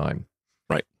one time.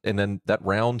 Right. And then that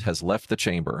round has left the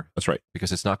chamber. That's right.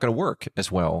 Because it's not going to work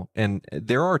as well. And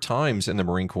there are times in the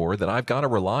Marine Corps that I've got to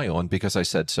rely on because I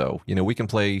said so. We can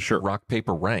play rock,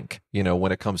 paper, rank,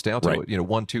 when it comes down to it.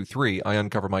 1, 2, 3, I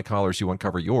uncover my collars, you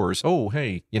uncover yours. Oh,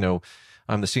 hey,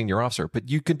 I'm the senior officer. But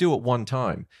you can do it one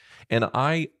time. And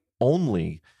I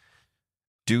only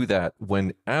do that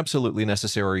when absolutely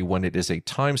necessary, when it is a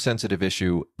time-sensitive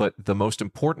issue. But the most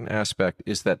important aspect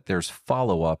is that there's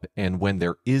follow-up, and when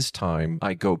there is time,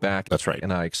 I go back. That's right.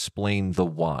 And I explain the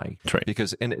why. That's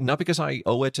right. And not because I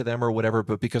owe it to them or whatever,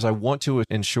 but because I want to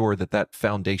ensure that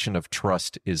foundation of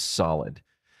trust is solid.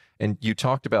 And you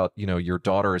talked about, your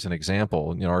daughter as an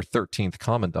example. Our 13th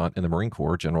Commandant in the Marine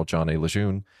Corps, General John A.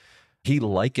 Lejeune, he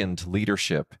likened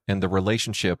leadership and the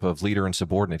relationship of leader and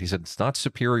subordinate. He said, it's not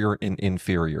superior and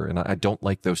inferior. And I don't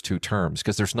like those two terms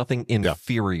because there's nothing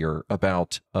inferior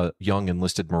about a young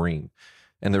enlisted Marine.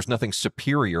 And there's nothing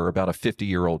superior about a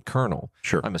 50-year-old colonel.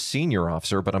 Sure. I'm a senior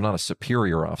officer, but I'm not a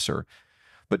superior officer.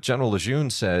 But General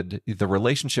Lejeune said the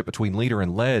relationship between leader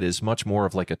and led is much more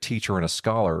of like a teacher and a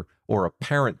scholar or a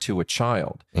parent to a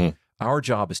child. Our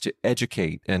job is to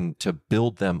educate and to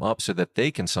build them up so that they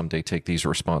can someday take these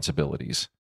responsibilities.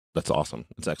 That's awesome.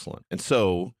 That's excellent. And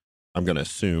so I'm going to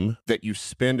assume that you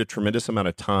spend a tremendous amount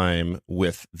of time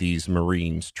with these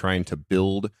Marines trying to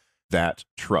build that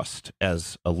trust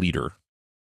as a leader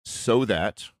so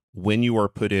that when you are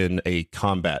put in a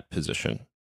combat position,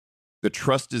 the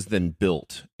trust is then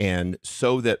built. And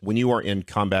so that when you are in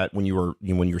combat, when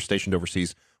you're stationed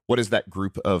overseas, what is that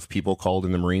group of people called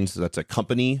in the Marines? That's a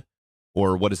company?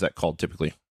 Or what is that called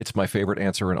typically? It's my favorite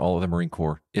answer in all of the Marine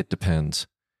Corps. It depends.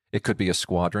 It could be a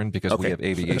squadron because we have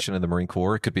aviation in the Marine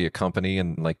Corps. It could be a company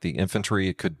in like the infantry.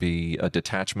 It could be a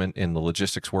detachment in the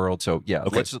logistics world. So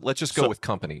let's just go with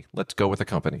company. Let's go with a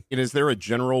company. And is there a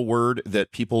general word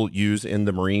that people use in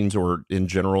the Marines or in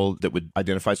general that would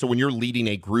identify? So when you're leading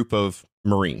a group of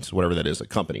Marines, whatever that is, a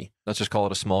company. Let's just call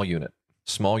it a small unit.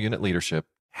 Small unit leadership.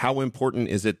 How important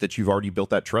is it that you've already built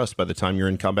that trust by the time you're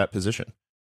in combat position?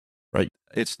 Right.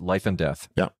 It's life and death.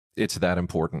 Yeah. It's that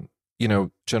important.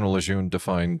 General Lejeune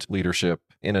defined leadership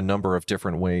in a number of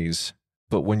different ways,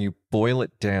 but when you boil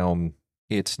it down,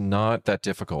 it's not that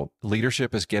difficult.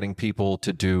 Leadership is getting people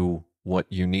to do what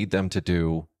you need them to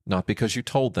do, not because you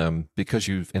told them, because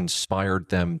you've inspired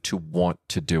them to want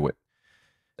to do it.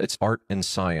 It's art and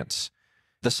science.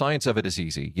 The science of it is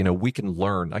easy. We can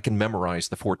learn. I can memorize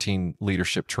the 14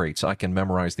 leadership traits. I can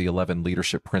memorize the 11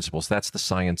 leadership principles. That's the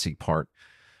sciencey part.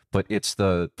 But it's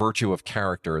the virtue of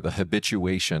character, the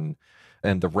habituation,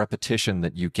 and the repetition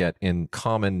that you get in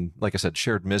common, like I said,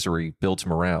 shared misery builds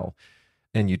morale.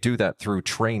 And you do that through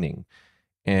training.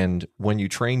 And when you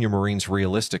train your Marines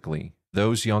realistically,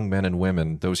 those young men and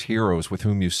women, those heroes with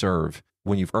whom you serve,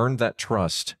 when you've earned that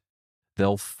trust,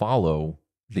 they'll follow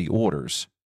the orders.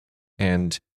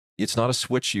 And it's not a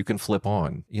switch you can flip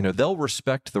on. They'll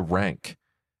respect the rank.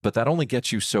 But that only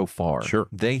gets you so far. Sure.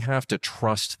 They have to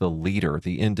trust the leader,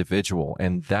 the individual,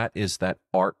 and that is that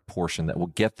art portion that will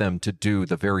get them to do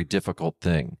the very difficult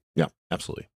thing. Yeah,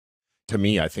 absolutely. To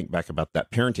me, I think back about that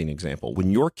parenting example.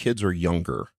 When your kids are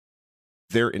younger,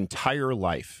 their entire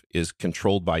life is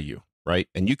controlled by you, right?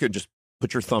 And you could just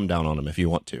put your thumb down on them if you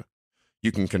want to.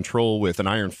 You can control with an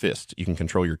iron fist. You can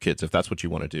control your kids if that's what you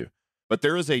want to do. But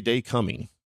there is a day coming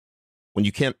when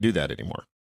you can't do that anymore.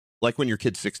 Like when your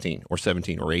kid's 16 or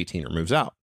 17 or 18 or moves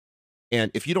out.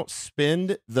 And if you don't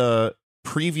spend the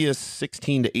previous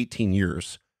 16 to 18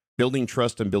 years building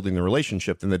trust and building the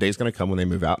relationship, then the day's going to come when they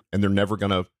move out and they're never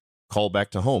going to call back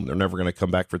to home. They're never going to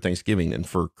come back for Thanksgiving and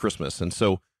for Christmas. And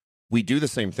so we do the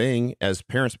same thing as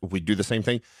parents, but we do the same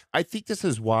thing. I think this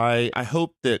is why I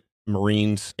hope that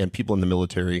Marines and people in the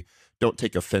military don't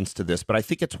take offense to this, but I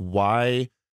think it's why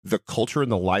the culture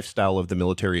and the lifestyle of the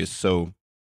military is so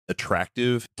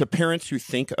attractive to parents who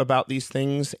think about these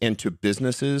things and to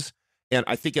businesses. And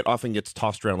I think it often gets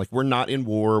tossed around. Like, we're not in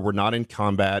war. We're not in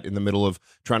combat in the middle of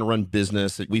trying to run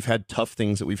business. We've had tough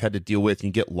things that we've had to deal with. And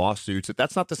you get lawsuits.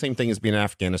 That's not the same thing as being in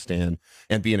Afghanistan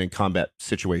and being in combat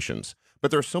situations. But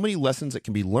there are so many lessons that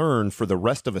can be learned for the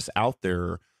rest of us out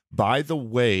there by the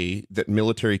way that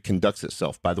military conducts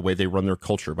itself, by the way they run their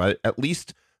culture, by at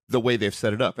least the way they've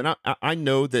set it up. And I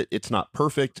know that it's not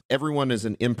perfect. Everyone is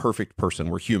an imperfect person.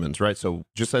 We're humans, right? So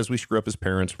just as we screw up as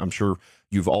parents, I'm sure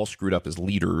you've all screwed up as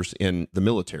leaders in the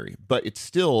military. But it's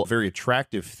still a very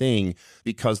attractive thing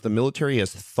because the military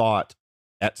has thought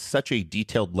at such a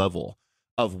detailed level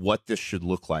of what this should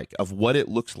look like, of what it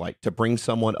looks like to bring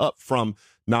someone up from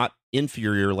not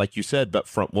inferior, like you said, but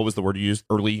from, what was the word you used,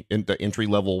 early in the entry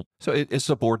level? So it's a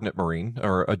subordinate Marine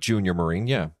or a junior Marine,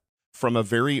 yeah. From a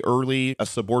very early, a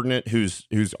subordinate who's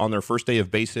on their first day of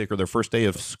basic or their first day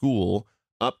of school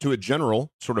up to a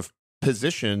general sort of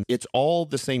position, it's all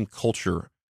the same culture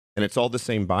and it's all the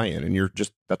same buy-in. And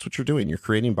that's what you're doing. You're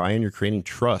creating buy-in, you're creating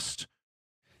trust.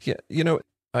 Yeah.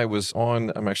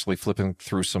 I'm actually flipping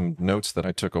through some notes that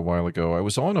I took a while ago. I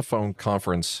was on a phone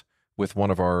conference with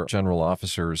one of our general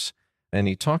officers, and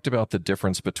he talked about the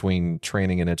difference between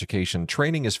training and education.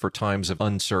 Training is for times of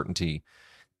uncertainty.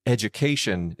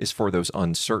 Education is for those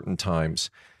uncertain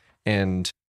times.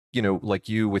 And, like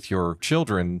you with your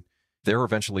children, they're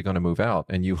eventually going to move out,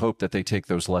 and you hope that they take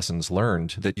those lessons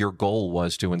learned that your goal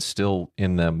was to instill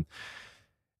in them.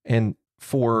 And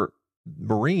for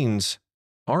Marines,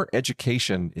 our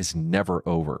education is never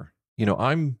over.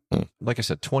 I'm, like I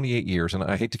said, 28 years, and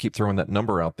I hate to keep throwing that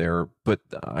number out there, but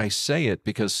I say it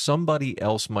because somebody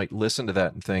else might listen to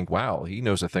that and think, wow, he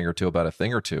knows a thing or two about a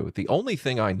thing or two. The only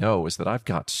thing I know is that I've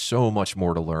got so much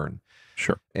more to learn.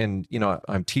 Sure. And,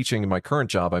 I'm teaching in my current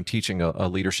job, I'm teaching a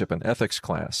leadership and ethics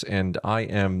class, and I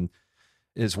am,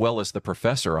 as well as the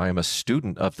professor, I am a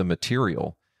student of the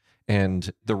material.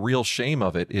 And the real shame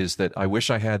of it is that I wish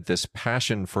I had this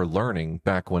passion for learning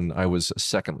back when I was a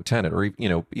second lieutenant, or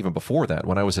even before that,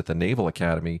 when I was at the Naval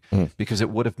Academy, because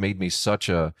it would have made me such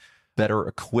a better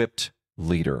equipped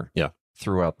leader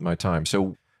throughout my time.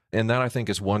 So, and that I think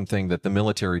is one thing that the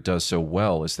military does so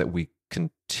well, is that we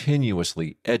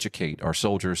continuously educate our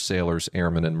soldiers, sailors,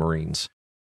 airmen, and Marines.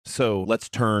 So let's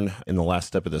turn in the last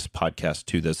step of this podcast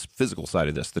to this physical side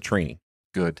of this, the training.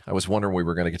 Good. I was wondering we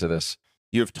were going to get to this.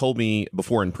 You have told me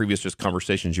before in previous just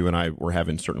conversations you and I were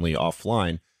having, certainly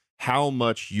offline, how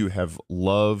much you have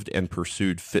loved and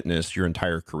pursued fitness your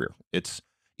entire career. It's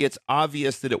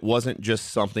obvious that it wasn't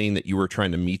just something that you were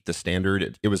trying to meet the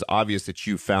standard. It was obvious that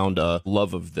you found a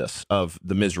love of this, of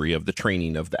the misery, of the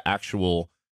training, of the actual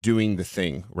doing the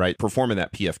thing, right? Performing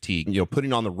that PFT,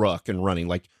 putting on the ruck and running.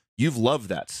 Like, you've loved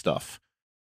that stuff.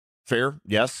 Fair?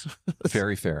 Yes.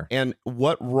 Very fair. And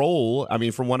what role,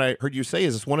 from what I heard you say,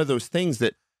 is it's one of those things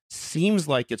that seems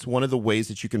like it's one of the ways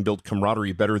that you can build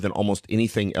camaraderie better than almost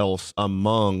anything else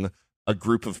among a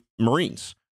group of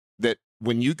Marines. That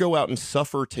when you go out and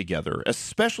suffer together,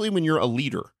 especially when you're a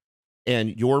leader,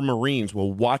 and your Marines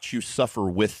will watch you suffer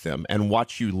with them and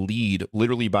watch you lead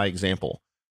literally by example.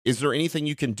 Is there anything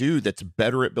you can do that's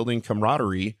better at building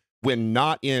camaraderie when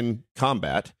not in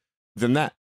combat than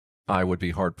that? I would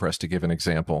be hard-pressed to give an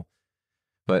example,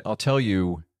 but I'll tell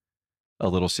you a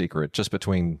little secret just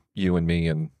between you and me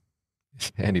and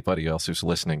anybody else who's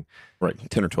listening. Right,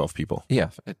 10 or 12 people. Yeah,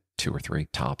 2 or 3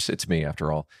 tops. It's me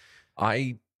after all.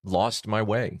 I lost my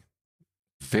way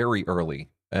very early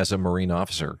as a Marine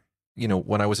officer.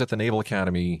 When I was at the Naval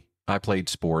Academy, I played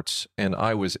sports, and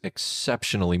I was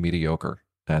exceptionally mediocre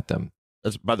at them.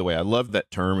 By the way, I love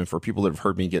that term, and for people that have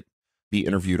heard me be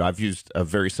interviewed, I've used a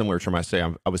very similar term. I say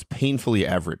I was painfully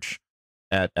average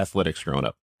at athletics growing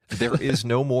up. There is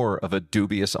no more of a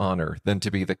dubious honor than to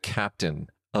be the captain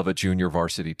of a junior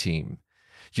varsity team.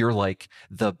 You're like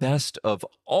the best of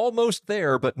almost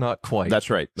there, but not quite. That's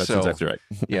right. That's exactly right.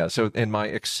 Yeah. So in my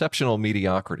exceptional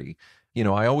mediocrity,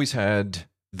 I always had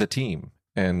the team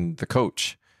and the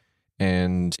coach,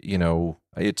 and,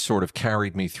 it sort of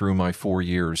carried me through my 4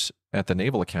 years at the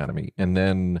Naval Academy. And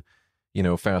then,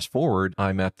 Fast forward,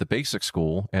 I'm at the basic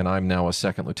school and I'm now a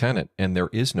second lieutenant and there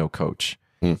is no coach.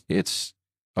 It's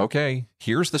okay,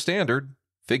 here's the standard,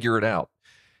 figure it out.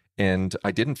 And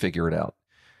I didn't figure it out.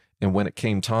 And when it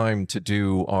came time to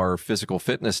do our physical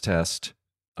fitness test,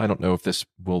 I don't know if this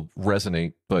will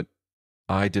resonate, but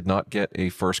I did not get a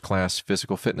first-class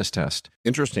physical fitness test.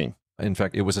 Interesting. In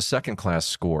fact, it was a second-class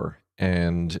score.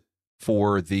 And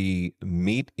for the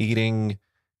meat-eating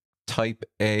type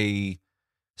A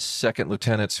second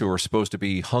lieutenants who are supposed to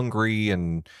be hungry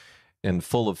and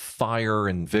full of fire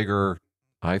and vigor,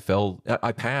 I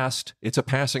passed. It's a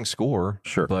passing score.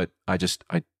 Sure. But I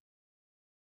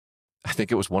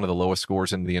think it was one of the lowest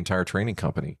scores in the entire training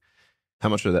company. How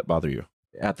much did that bother you?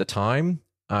 At the time,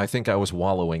 I think I was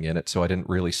wallowing in it, so I didn't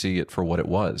really see it for what it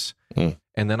was.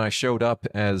 And then I showed up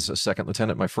as a second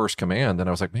lieutenant, my first command, and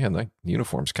I was like, man, that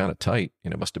uniform's kind of tight.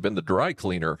 It must have been the dry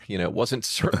cleaner. It wasn't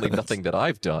certainly nothing that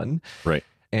I've done. Right.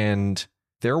 And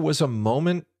there was a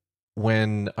moment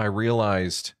when I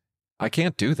realized I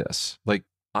can't do this. Like,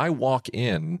 I walk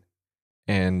in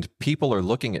and people are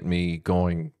looking at me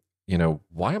going,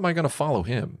 why am I going to follow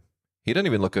him? He doesn't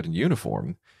even look good in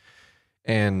uniform.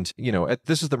 And,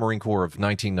 this is the Marine Corps of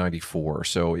 1994.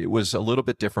 So it was a little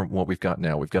bit different from what we've got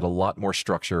now. We've got a lot more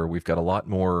structure. We've got a lot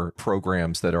more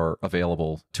programs that are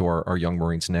available to our young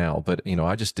Marines now. But,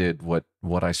 I just did what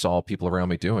I saw people around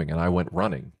me doing. And I went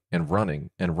running and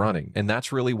running and running. And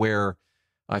that's really where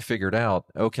I figured out,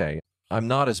 okay, I'm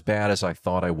not as bad as I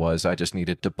thought I was. I just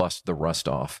needed to bust the rust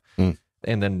off.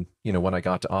 And then, when I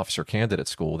got to officer candidate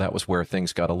school, that was where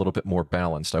things got a little bit more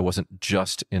balanced. I wasn't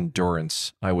just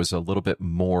endurance. I was a little bit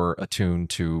more attuned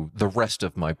to the rest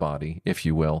of my body, if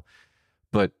you will.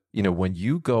 But, when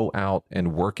you go out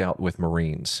and work out with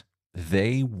Marines,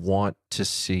 they want to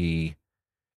see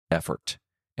effort.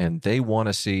 And they want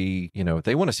to see,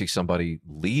 somebody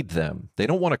lead them. They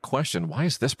don't want to question, why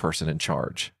is this person in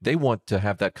charge? They want to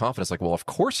have that confidence, like, well, of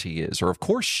course he is, or of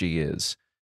course she is.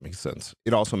 Makes sense.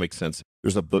 It also makes sense.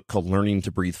 There's a book called Learning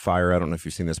to Breathe Fire. I don't know if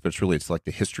you've seen this, but it's like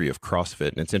the history of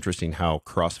CrossFit. And it's interesting how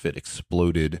CrossFit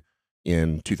exploded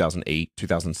in 2008,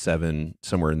 2007,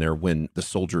 somewhere in there when the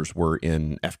soldiers were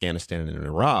in Afghanistan and in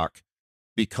Iraq,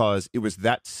 because it was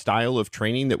that style of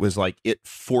training that was like, it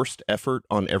forced effort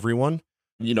on everyone.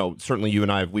 Certainly you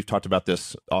and we've talked about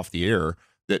this off the air,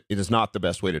 that it is not the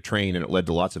best way to train and it led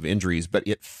to lots of injuries, but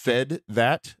it fed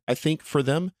that, I think, for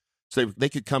them. So they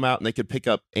could come out and they could pick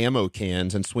up ammo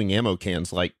cans and swing ammo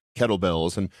cans like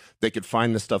kettlebells, and they could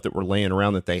find the stuff that were laying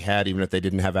around that they had, even if they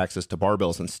didn't have access to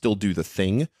barbells, and still do the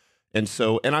thing. And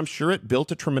I'm sure it built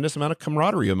a tremendous amount of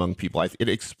camaraderie among people. It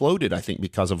exploded, I think,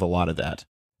 because of a lot of that.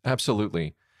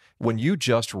 Absolutely. When you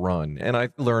just run, and I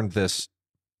learned this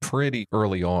pretty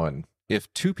early on, if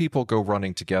two people go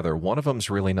running together, one of them's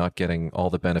really not getting all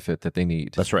the benefit that they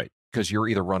need. That's right. Because you're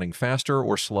either running faster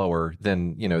or slower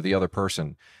than, the other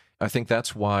person. I think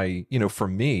that's why, for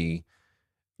me,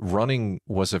 running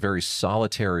was a very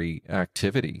solitary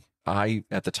activity.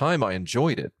 At the time, I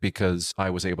enjoyed it because I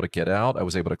was able to get out. I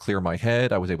was able to clear my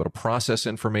head. I was able to process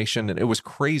information. And it was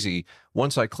crazy.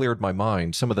 Once I cleared my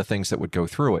mind, some of the things that would go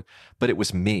through it, but it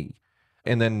was me.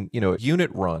 And then, unit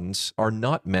runs are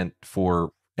not meant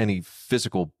for any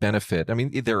physical benefit. I mean,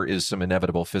 there is some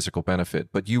inevitable physical benefit,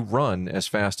 but you run as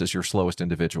fast as your slowest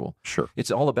individual. Sure.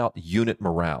 It's all about unit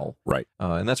morale. Right.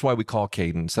 And that's why we call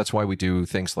cadence. That's why we do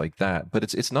things like that. But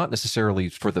it's not necessarily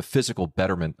for the physical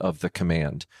betterment of the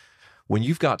command. When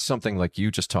you've got something like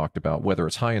you just talked about, whether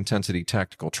it's high intensity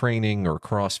tactical training or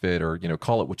CrossFit or,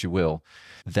 call it what you will,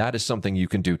 that is something you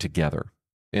can do together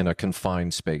in a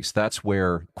confined space. That's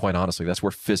where, quite honestly, that's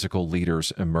where physical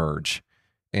leaders emerge.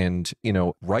 And,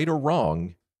 right or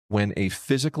wrong, when a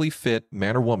physically fit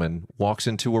man or woman walks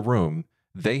into a room,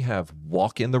 they have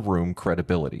walk in the room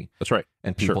credibility. That's right.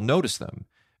 And people notice them.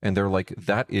 And they're like,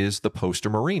 that is the poster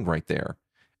Marine right there.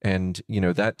 And,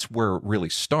 that's where it really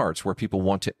starts, where people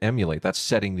want to emulate. That's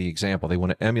setting the example. They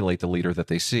want to emulate the leader that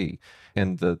they see.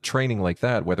 And the training like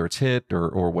that, whether it's HIIT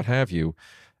or what have you,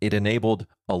 it enabled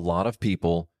a lot of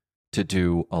people to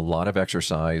do a lot of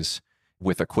exercise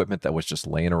with equipment that was just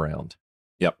laying around.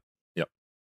 Yep.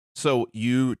 So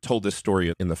you told this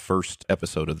story in the first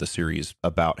episode of the series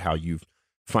about how you've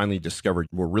finally discovered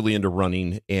you were really into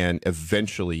running, and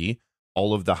eventually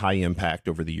all of the high impact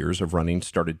over the years of running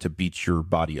started to beat your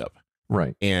body up.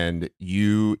 Right. And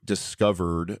you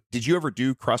discovered, did you ever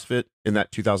do CrossFit in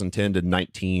that 2010 to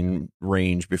 19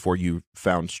 range before you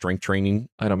found strength training?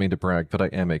 I don't mean to brag, but I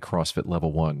am a CrossFit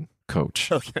level 1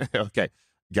 coach. Okay.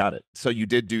 Got it. So you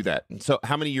did do that. So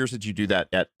how many years did you do that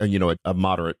at, a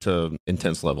moderate to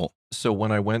intense level? So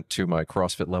when I went to my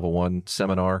CrossFit Level 1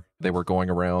 seminar, they were going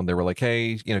around, they were like,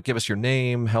 hey, give us your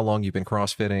name, how long you've been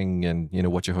CrossFitting, and,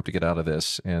 what you hope to get out of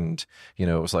this. And, it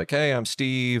was like, hey, I'm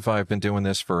Steve. I've been doing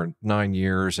this for 9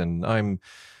 years. And I'm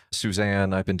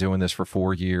Suzanne. I've been doing this for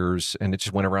 4 years. And it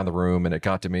just went around the room and it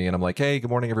got to me. And I'm like, hey, good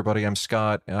morning, everybody. I'm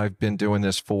Scott. I've been doing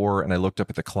this and I looked up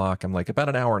at the clock. I'm like, about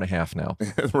an hour and a half now.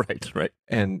 Right.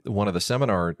 And one of the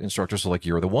seminar instructors was like,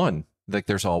 you're the one. Like,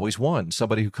 there's always one.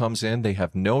 Somebody who comes in, they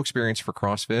have no experience for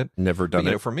CrossFit. Never done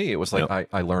it. For me, it was like, yep.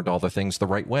 I learned all the things the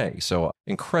right way. So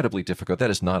incredibly difficult.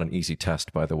 That is not an easy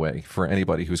test, by the way, for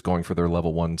anybody who's going for their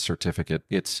Level 1 certificate.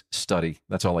 It's study.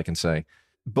 That's all I can say.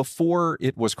 Before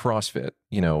it was CrossFit,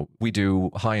 we do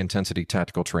high intensity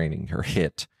tactical training, or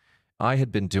HIIT. I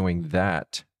had been doing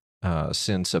that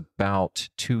since about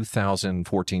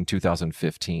 2014,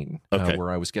 2015,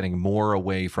 where I was getting more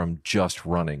away from just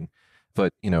running.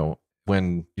 But,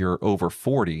 when you're over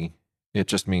 40, it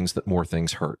just means that more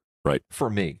things hurt. Right.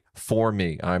 For me,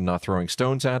 I'm not throwing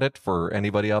stones at it. For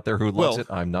anybody out there who loves it,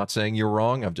 I'm not saying you're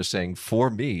wrong. I'm just saying,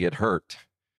 for me, it hurt.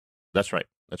 That's right.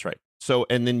 So,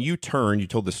 and then you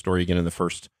told this story again in the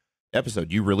first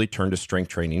episode. You really turned to strength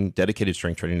training, dedicated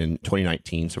strength training in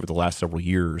 2019. So for the last several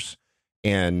years,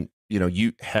 and,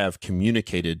 you have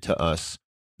communicated to us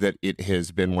that it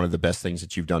has been one of the best things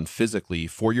that you've done physically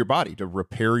for your body, to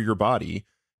repair your body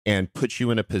and put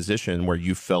you in a position where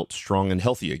you felt strong and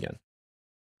healthy again.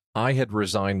 I had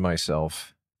resigned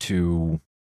myself to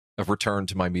a return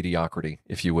to my mediocrity,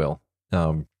 if you will.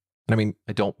 I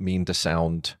don't mean to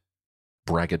sound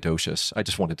braggadocious. I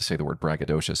just wanted to say the word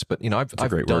braggadocious, but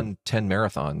I've done 10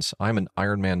 marathons. I'm an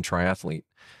Ironman triathlete.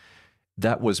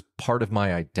 That was part of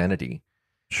my identity.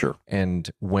 Sure.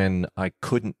 And when I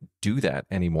couldn't do that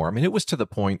anymore, it was to the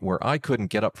point where I couldn't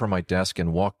get up from my desk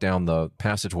and walk down the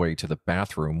passageway to the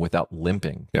bathroom without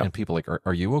limping. Yeah. And people are like,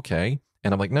 are you okay?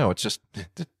 And I'm like, no, it's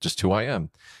just who I am.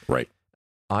 Right.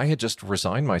 I had just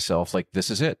resigned myself, like, this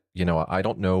is it. I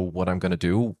don't know what I'm going to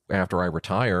do after I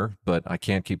retire, but I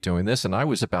can't keep doing this. And I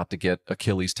was about to get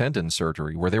Achilles tendon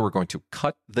surgery, where they were going to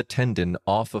cut the tendon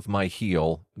off of my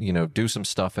heel, do some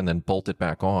stuff and then bolt it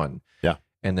back on. Yeah.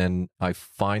 And then I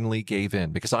finally gave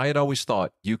in, because I had always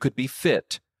thought you could be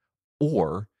fit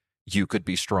or you could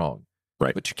be strong.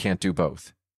 Right. But you can't do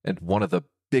both. And one of the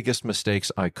biggest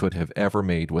mistakes I could have ever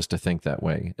made was to think that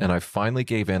way. And I finally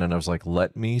gave in, and I was like,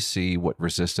 let me see what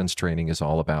resistance training is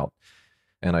all about.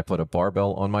 And I put a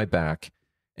barbell on my back,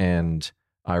 and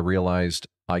I realized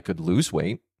I could lose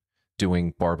weight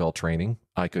doing barbell training.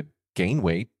 I could gain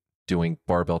weight doing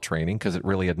barbell training, because it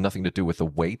really had nothing to do with the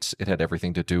weights. It had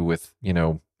everything to do with,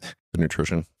 the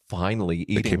nutrition. Finally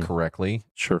eating correctly.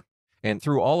 Sure. And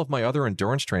through all of my other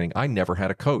endurance training, I never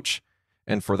had a coach.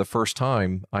 And for the first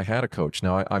time, I had a coach.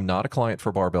 Now, I'm not a client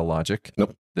for Barbell Logic.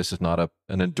 Nope. This is not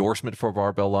an endorsement for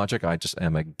Barbell Logic. I just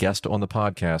am a guest on the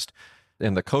podcast.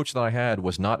 And the coach that I had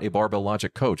was not a Barbell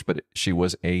Logic coach, but she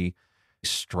was a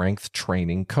strength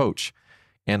training coach.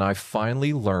 And I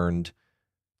finally learned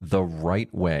the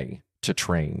right way to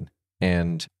train.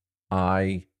 And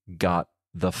I got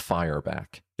the fire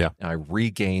back. Yeah. I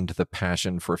regained the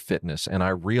passion for fitness. And I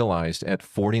realized at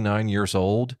 49 years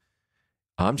old,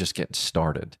 I'm just getting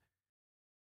started.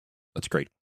 That's great.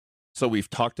 So we've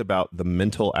talked about the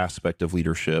mental aspect of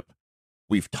leadership.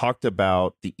 We've talked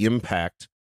about the impact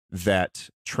that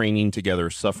training together,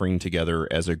 suffering together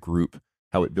as a group,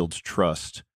 how it builds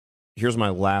trust. Here's my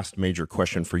last major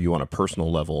question for you on a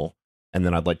personal level. And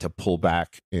then I'd like to pull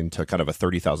back into kind of a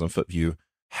 30,000 foot view.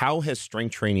 How has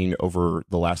strength training over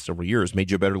the last several years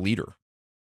made you a better leader?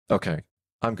 Okay.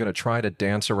 I'm going to try to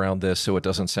dance around this so it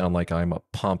doesn't sound like I'm a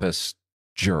pompous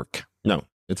jerk. No,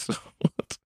 it's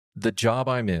the job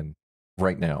I'm in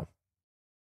right now.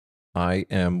 I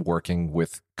am working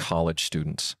with college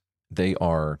students. They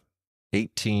are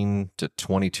 18 to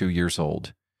 22 years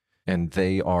old, and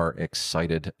they are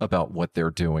excited about what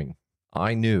they're doing.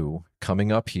 I knew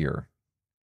coming up here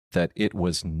that it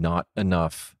was not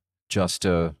enough just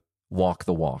to walk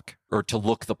the walk, or to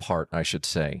look the part, I should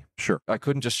say. Sure. I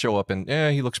couldn't just show up and,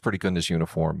 he looks pretty good in his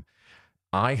uniform.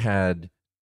 I had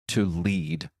to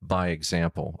lead by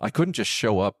example. I couldn't just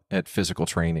show up at physical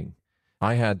training.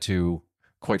 I had to,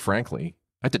 quite frankly,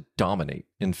 I had to dominate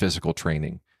in physical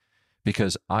training,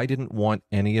 because I didn't want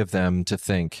any of them to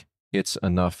think it's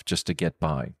enough just to get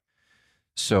by.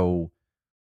 So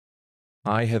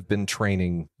I have been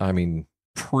training, not even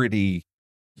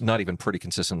pretty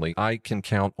consistently. I can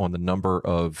count on the number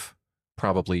of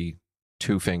probably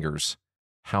 2 fingers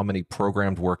how many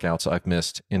programmed workouts I've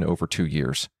missed in over 2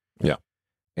 years. Yeah.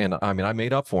 And I mean, I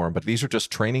made up for them, but these are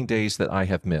just training days that I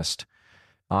have missed.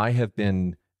 I have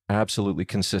been absolutely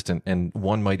consistent, and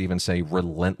one might even say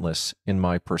relentless in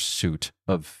my pursuit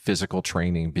of physical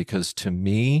training, because to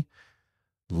me,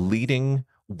 leading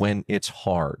when it's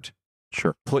hard,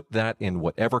 Sure. put that in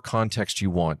whatever context you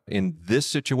want. In this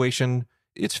situation,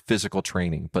 it's physical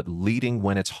training, but leading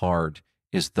when it's hard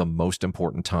is the most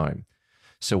important time.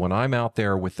 So when I'm out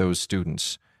there with those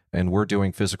students and we're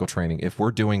doing physical training, if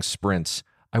we're doing sprints,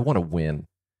 I want to win.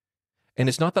 And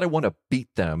it's not that I want to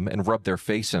beat them and rub their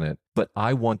face in it, but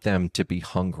I want them to be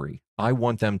hungry. I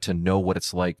want them to know what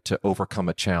it's like to overcome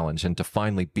a challenge and to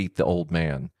finally beat the old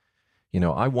man. You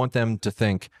know, I want them to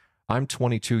think, I'm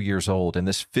 22 years old and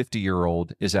this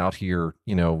 50-year-old is out here,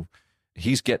 you know,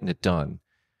 he's getting it done.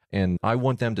 And I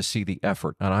want them to see the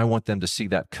effort, and I want them to see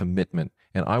that commitment,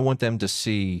 and I want them to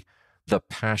see the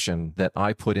passion that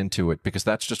I put into it, because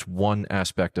that's just one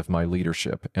aspect of my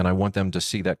leadership. And I want them to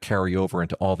see that carry over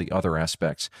into all the other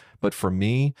aspects. But for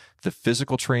me, the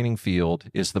physical training field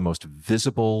is the most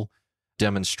visible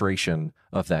demonstration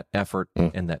of that effort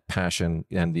and that passion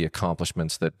and the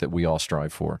accomplishments that we all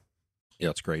strive for. Yeah,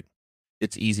 that's great.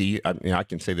 It's easy. I mean, I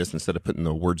can say this instead of putting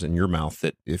the words in your mouth,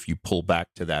 that if you pull back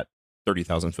to that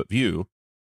 30,000 foot view,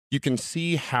 you can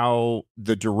see how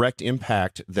the direct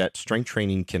impact that strength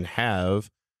training can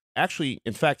have, actually,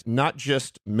 in fact, not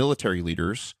just military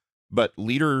leaders, but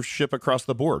leadership across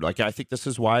the board. Like, I think this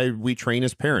is why we train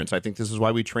as parents. I think this is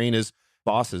why we train as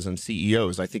bosses and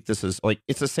CEOs. I think this is like,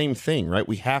 it's the same thing, right?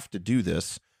 We have to do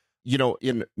this. You know,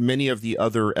 in many of the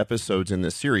other episodes in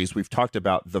this series, we've talked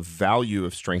about the value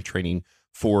of strength training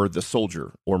for the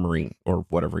soldier or Marine or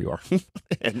whatever you are.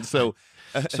 And so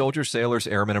soldiers, sailors,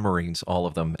 airmen, and Marines, all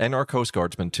of them, and our Coast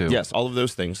Guardsmen too. Yes, all of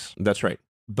those things. That's right.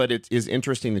 But it is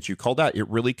interesting that you called out. It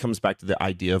really comes back to the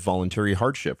idea of voluntary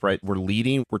hardship, right? We're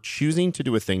leading, we're choosing to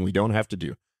do a thing we don't have to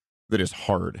do that is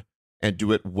hard and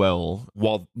do it well,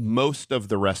 while most of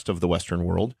the rest of the Western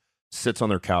world sits on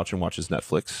their couch and watches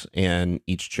Netflix and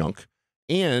eats junk.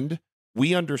 And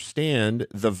we understand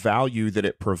the value that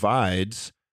it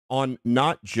provides on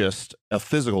not just a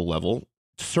physical level,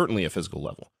 certainly a physical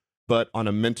level, but on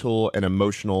a mental and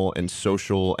emotional and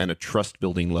social and a trust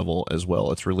building level as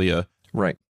well. It's really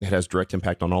right. It has direct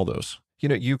impact on all those. You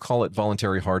know, you call it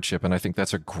voluntary hardship, and I think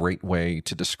that's a great way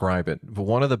to describe it. But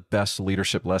one of the best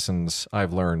leadership lessons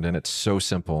I've learned, and it's so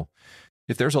simple: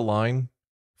 if there's a line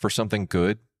for something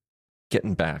good, get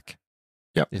in back.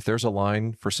 Yep. If there's a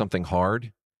line for something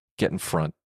hard, get in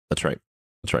front. That's right.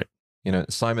 That's right. You know,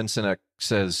 Simon Sinek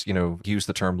says, you know, use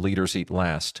the term leaders eat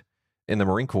last. In the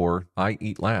Marine Corps, I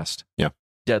eat last. Yeah.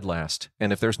 Dead last.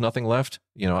 And if there's nothing left,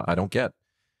 you know, I don't get.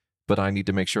 But I need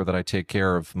to make sure that I take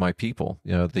care of my people,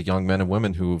 you know, the young men and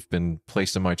women who've been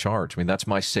placed in my charge. I mean, that's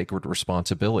my sacred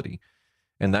responsibility.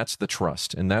 And that's the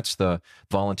trust. And that's the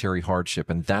voluntary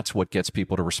hardship. And that's what gets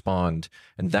people to respond.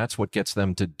 And that's what gets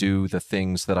them to do the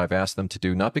things that I've asked them to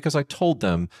do, not because I told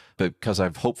them, but because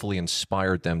I've hopefully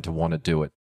inspired them to want to do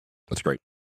it. That's great.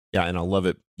 Yeah, and I love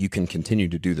it. You can continue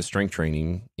to do the strength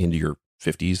training into your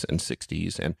 50s and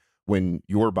 60s. And when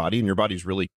your body's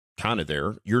really kind of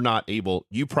there, you're not able,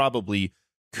 you probably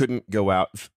couldn't go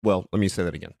out. Well, let me say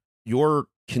that again. Your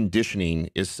conditioning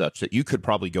is such that you could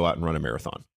probably go out and run a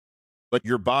marathon, but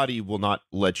your body will not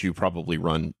let you probably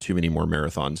run too many more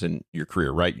marathons in your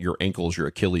career, right? Your ankles, your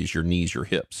Achilles, your knees, your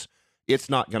hips. It's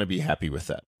not going to be happy with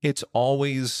that. It's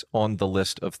always on the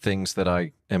list of things that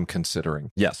I am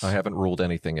considering. Yes. I haven't ruled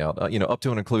anything out, you know, up to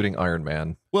and including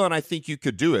Ironman. Well, and I think you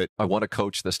could do it. I want to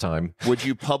coach this time. Would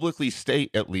you publicly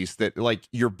state at least that, like,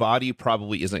 your body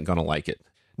probably isn't going to like it?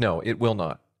 No, it will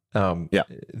not. Yeah.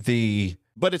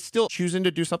 But it's still choosing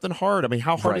to do something hard. I mean,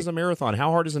 how hard is a marathon? How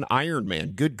hard is an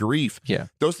Ironman? Good grief. Yeah.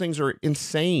 Those things are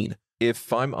insane.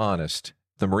 If I'm honest,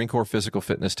 the Marine Corps physical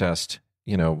fitness test,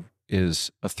 you know,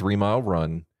 is a 3-mile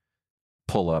run,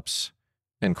 pull-ups,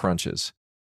 and crunches.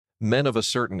 Men of a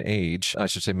certain age, I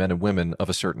should say men and women of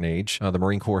a certain age, the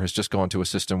Marine Corps has just gone to a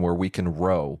system where we can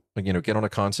row, you know, get on a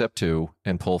Concept 2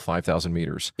 and pull 5,000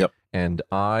 meters. Yep. And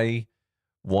I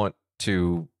want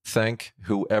to thank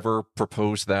whoever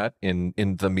proposed that in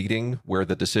the meeting where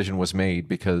the decision was made,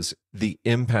 because the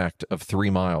impact of 3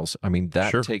 miles, I mean,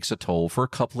 that takes a toll for a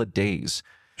couple of days.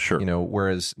 Sure. You know,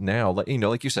 whereas now, you know,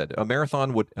 like you said, a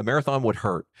marathon would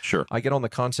hurt. Sure. I get on the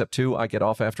Concept 2, I get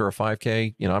off after a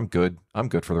 5K, you know, I'm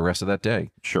good for the rest of that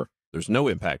day. Sure. There's no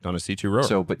impact on a C2 rower.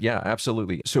 So, but yeah,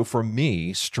 absolutely. So for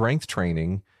me, strength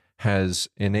training has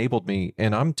enabled me,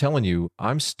 and I'm telling you,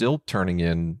 I'm still turning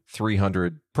in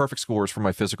 300 perfect scores for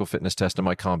my physical fitness test and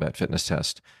my combat fitness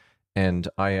test. And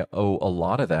I owe a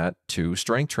lot of that to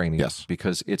strength training. Yes.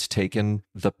 Because it's taken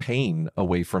the pain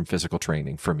away from physical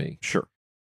training for me. Sure.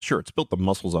 It's built the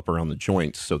muscles up around the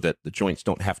joints so that the joints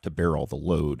don't have to bear all the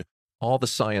load. All the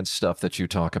science stuff that you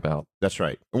talk about. That's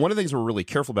right. And one of the things we're really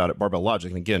careful about at Barbell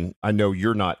Logic, and again, I know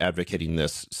you're not advocating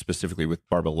this specifically with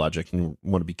Barbell Logic, and you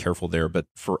want to be careful there, but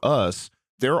for us,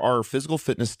 there are physical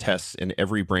fitness tests in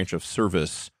every branch of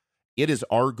service. It is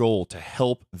our goal to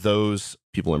help those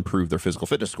people improve their physical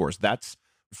fitness scores. That's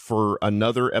for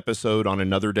another episode on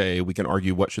another day. We can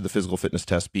argue what should the physical fitness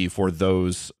test be for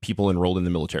those people enrolled in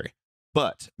the military.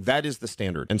 But that is the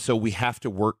standard. And so we have to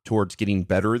work towards getting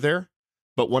better there.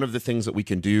 But one of the things that we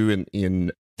can do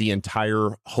in the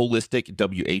entire holistic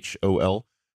WHOL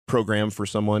program for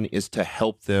someone is to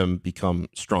help them become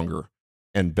stronger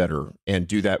and better, and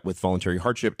do that with voluntary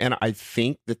hardship. And I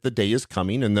think that the day is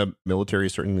coming, and the military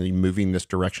is certainly moving this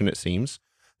direction, it seems,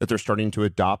 that they're starting to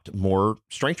adopt more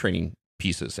strength training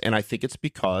pieces. And I think it's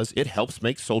because it helps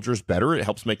make soldiers better. It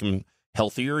helps make them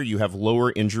healthier. You have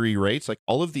lower injury rates. Like,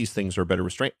 all of these things are better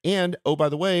with strength. And, oh, by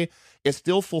the way, it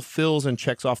still fulfills and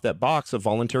checks off that box of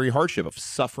voluntary hardship, of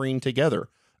suffering together,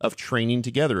 of training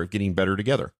together, of getting better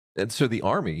together. And so the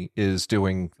Army is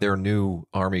doing their new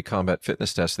Army combat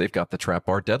fitness test. They've got the trap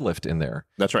bar deadlift in there.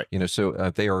 That's right. So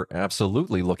they are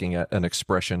absolutely looking at an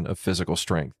expression of physical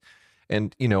strength.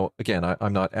 And, again,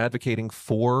 I'm not advocating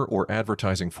for or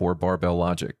advertising for Barbell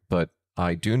Logic, but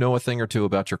I do know a thing or two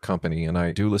about your company, and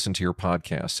I do listen to your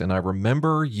podcast. And I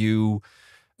remember you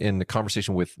in the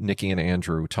conversation with Nikki and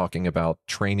Andrew talking about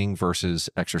training versus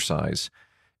exercise.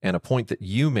 And a point that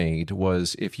you made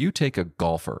was, if you take a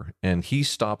golfer and he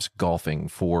stops golfing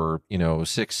for,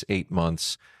 6-8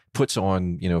 months, puts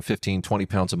on, 15, 20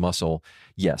 pounds of muscle,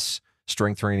 yes,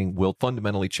 strength training will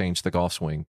fundamentally change the golf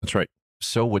swing. That's right.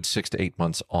 So would 6 to 8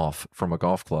 months off from a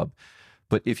golf club.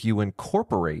 But if you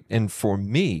incorporate, and for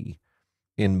me,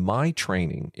 in my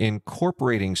training,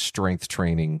 incorporating strength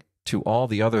training to all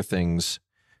the other things,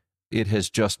 it has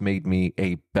just made me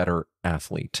a better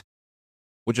athlete.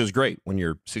 Which is great when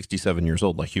you're 67 years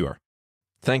old like you are.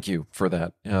 Thank you for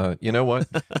that. You know what?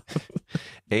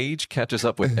 Age catches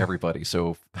up with everybody,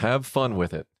 so have fun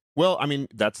with it. Well, I mean,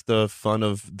 that's the fun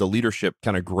of the leadership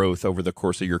kind of growth over the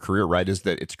course of your career, right? Is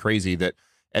that it's crazy that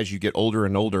as you get older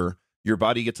and older, your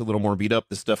body gets a little more beat up.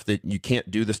 The stuff that you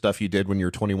can't do, the stuff you did when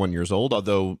you're 21 years old,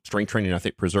 although strength training, I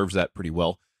think, preserves that pretty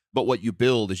well. But what you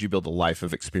build is you build a life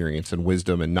of experience and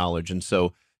wisdom and knowledge. And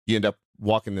so you end up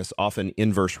walking this often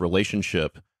inverse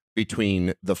relationship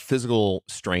between the physical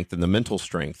strength and the mental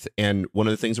strength. And one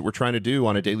of the things that we're trying to do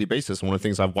on a daily basis, and one of the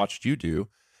things I've watched you do,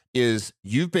 is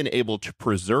you've been able to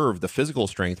preserve the physical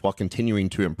strength while continuing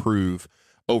to improve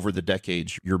over the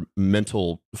decades your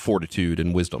mental fortitude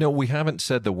and wisdom. No, we haven't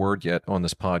said the word yet on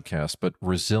this podcast, but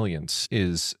resilience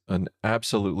is an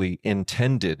absolutely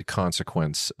intended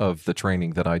consequence of the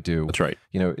training that I do. That's right.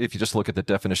 If you just look at the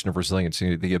definition of resilience,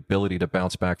 the ability to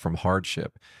bounce back from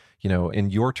hardship, in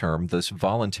your term, this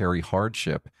voluntary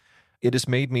hardship, it has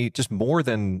made me just more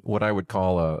than what I would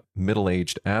call a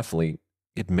middle-aged athlete.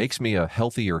 It makes me a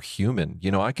healthier human.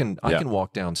 I can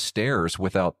walk downstairs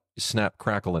without snap,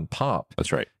 crackle, and pop.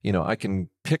 That's right. I can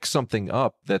pick something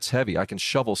up that's heavy. I can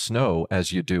shovel snow,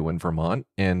 as you do in Vermont,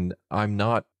 and I'm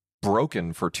not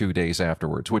broken for 2 days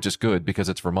afterwards, which is good because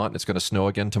it's Vermont and it's going to snow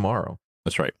again tomorrow.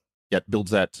 That's right. Yeah, it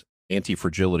builds that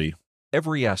anti-fragility.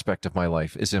 Every aspect of my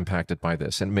life is impacted by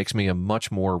this, and it makes me a much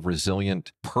more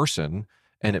resilient person,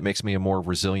 and it makes me a more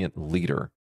resilient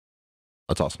leader.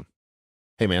 That's awesome.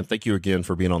 Hey, man, thank you again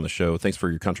for being on the show. Thanks for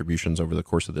your contributions over the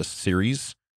course of this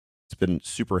series. It's been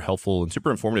super helpful and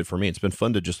super informative for me. It's been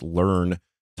fun to just learn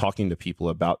talking to people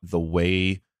about the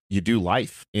way you do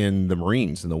life in the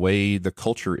Marines and the way the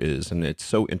culture is. And it's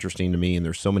so interesting to me. And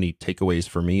there's so many takeaways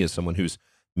for me as someone who's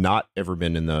not ever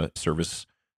been in the service,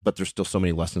 but there's still so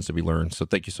many lessons to be learned. So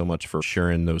thank you so much for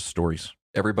sharing those stories.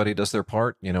 Everybody does their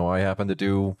part. I happen to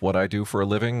do what I do for a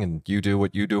living, and you do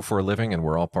what you do for a living, and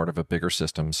we're all part of a bigger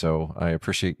system. So I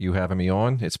appreciate you having me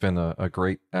on. It's been a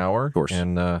great hour. Of course.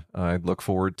 And I look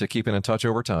forward to keeping in touch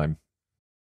over time.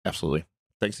 Absolutely.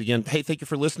 Thanks again. Hey, thank you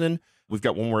for listening. We've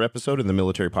got one more episode in the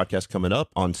military podcast coming up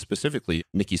on specifically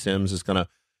Nikki Sims is going to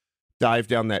dive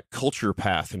down that culture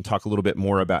path and talk a little bit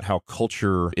more about how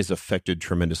culture is affected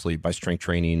tremendously by strength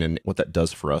training and what that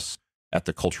does for us at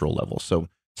the cultural level. So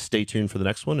stay tuned for the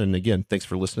next one. And again, thanks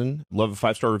for listening. Love a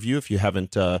 5-star review. If you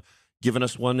haven't given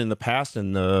us one in the past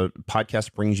and the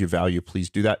podcast brings you value, please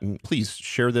do that. And please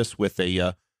share this with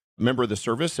a member of the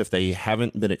service. If they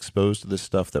haven't been exposed to this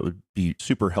stuff, that would be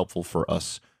super helpful for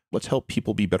us. Let's help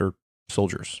people be better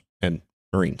soldiers and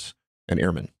Marines and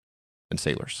airmen and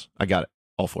sailors. I got it.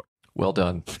 All for it. Well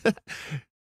done.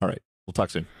 All right. We'll talk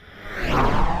soon.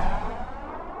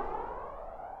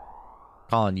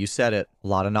 Colin, you said it. A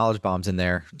lot of knowledge bombs in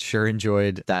there. Sure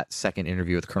enjoyed that second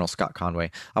interview with Colonel Scott Conway.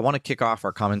 I want to kick off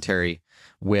our commentary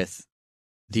with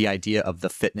the idea of the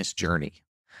fitness journey.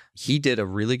 He did a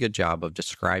really good job of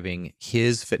describing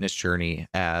his fitness journey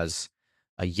as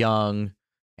a young,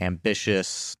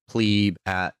 ambitious plebe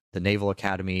at the Naval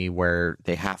Academy where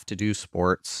they have to do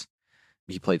sports.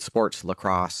 He played sports,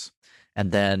 lacrosse,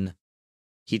 and then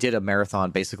he did a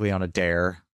marathon basically on a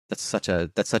dare. That's such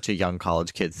a young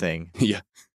college kid thing. Yeah.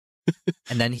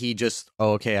 And then he just,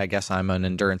 okay, I guess I'm an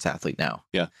endurance athlete now.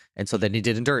 Yeah. And so then he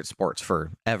did endurance sports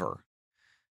forever.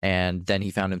 And then he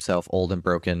found himself old and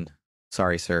broken.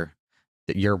 Sorry, sir.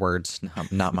 Your words,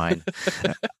 not mine.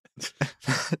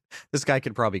 This guy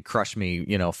could probably crush me,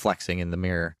 flexing in the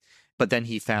mirror. But then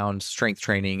he found strength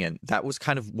training, and that was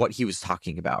kind of what he was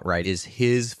talking about, right? Is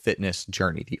his fitness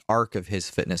journey, the arc of his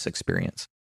fitness experience.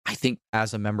 I think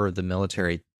as a member of the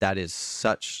military, that is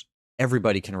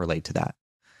everybody can relate to that.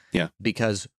 Yeah.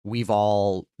 Because we've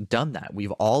all done that.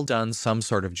 We've all done some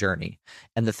sort of journey.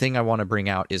 And the thing I want to bring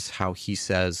out is how he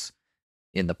says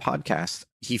in the podcast,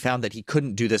 he found that he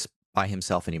couldn't do this by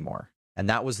himself anymore. And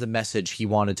that was the message he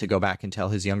wanted to go back and tell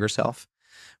his younger self,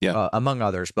 among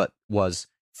others, but was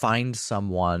find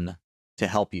someone to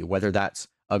help you, whether that's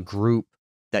a group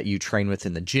that you train with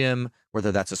in the gym, whether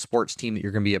that's a sports team that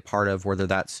you're going to be a part of, whether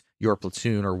that's your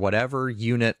platoon or whatever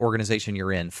unit organization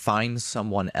you're in, find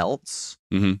someone else.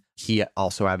 Mm-hmm. He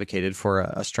also advocated for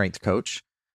a strength coach,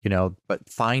 but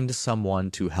find someone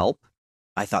to help.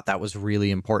 I thought that was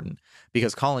really important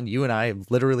because Colin, you and I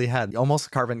literally had almost a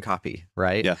carbon copy,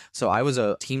 right? Yeah. So I was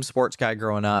a team sports guy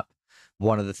growing up.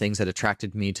 One of the things that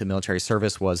attracted me to military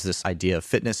service was this idea of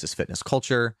fitness, this fitness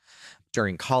culture.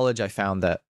 During college, I found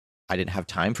that I didn't have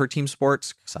time for team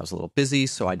sports because I was a little busy.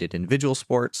 So I did individual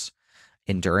sports,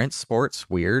 endurance sports,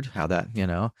 weird how that,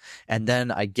 and then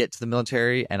I get to the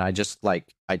military and I just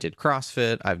I did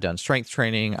CrossFit. I've done strength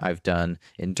training. I've done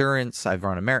endurance. I've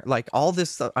run a marathon, all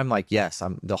this stuff. I'm like, yes,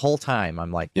 the whole time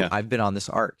I'm like, yeah. I've been on this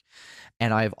arc.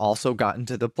 And I've also gotten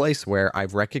to the place where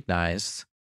I've recognized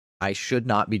I should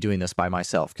not be doing this by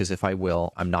myself because if I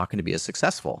will, I'm not going to be as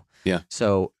successful. Yeah.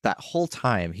 So that whole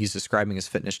time he's describing his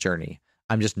fitness journey,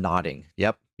 I'm just nodding.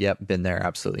 Yep, been there,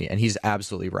 absolutely. And he's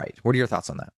absolutely right. What are your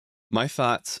thoughts on that? My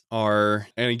thoughts are,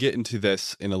 and I get into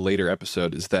this in a later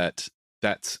episode, is that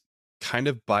that's kind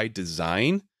of by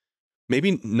design,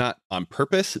 maybe not on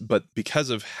purpose, but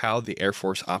because of how the Air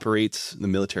Force operates, the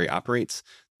military operates,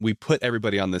 we put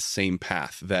everybody on this same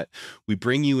path that we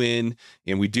bring you in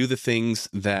and we do the things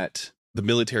that the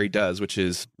military does, which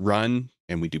is run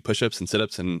and we do push-ups and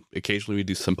sit-ups and occasionally we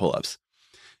do some pull-ups.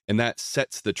 And that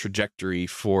sets the trajectory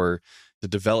for the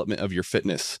development of your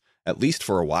fitness, at least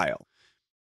for a while.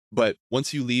 But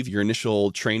once you leave your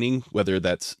initial training, whether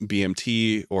that's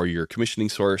BMT or your commissioning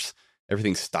source,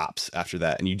 everything stops after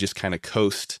that. And you just kind of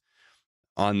coast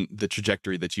on the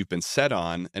trajectory that you've been set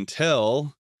on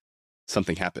until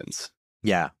something happens.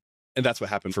 Yeah. And that's what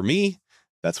happened for me.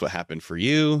 That's what happened for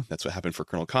you. That's what happened for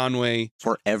Colonel Conway.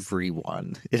 For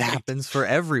everyone. It happens for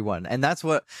everyone. And that's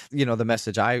what, the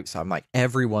message I'm like,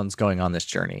 everyone's going on this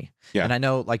journey. Yeah. And I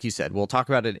know, like you said, we'll talk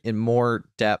about it in more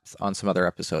depth on some other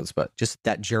episodes, but just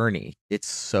that journey, it's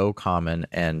so common.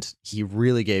 And he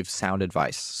really gave sound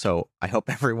advice. So I hope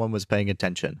everyone was paying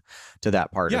attention to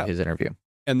that part of his interview.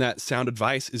 And that sound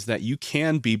advice is that you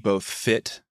can be both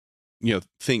fit,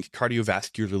 think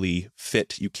cardiovascularly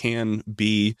fit. You can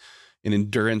be an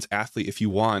endurance athlete if you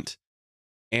want,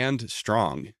 and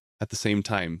strong at the same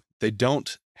time. They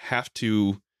don't have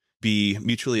to be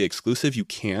mutually exclusive. You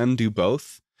can do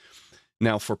both.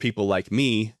 Now, for people like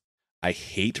me, I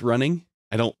hate running.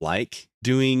 I don't like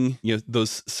doing,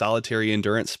 those solitary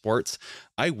endurance sports.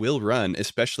 I will run,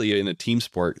 especially in a team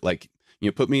sport. Like,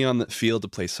 put me on the field to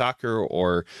play soccer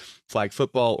or flag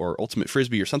football or ultimate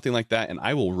frisbee or something like that, and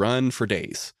I will run for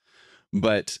days.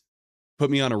 But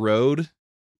put me on a road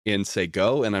and say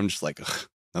go, and I'm just like,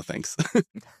 no thanks.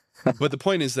 But the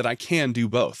point is that I can do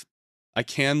both. I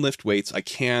can lift weights, I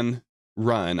can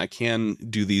run, I can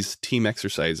do these team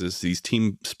exercises, these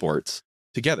team sports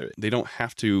together. They don't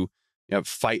have to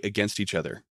fight against each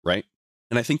other, right?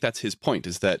 And I think that's his point,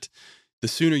 is that the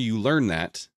sooner you learn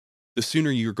that, the sooner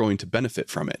you're going to benefit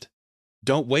from it.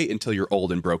 Don't wait until you're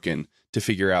old and broken to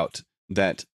figure out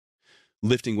that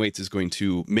lifting weights is going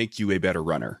to make you a better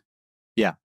runner.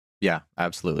 Yeah,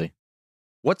 absolutely.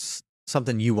 What's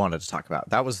something you wanted to talk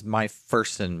about? That was my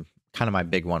first and kind of my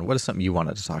big one. What is something you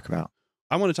wanted to talk about?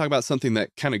 I want to talk about something that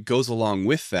kind of goes along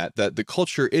with that the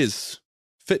culture is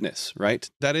fitness, right?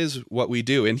 That is what we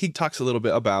do. And he talks a little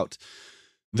bit about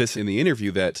this in the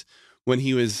interview, that when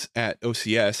he was at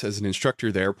OCS as an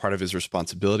instructor there, part of his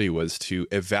responsibility was to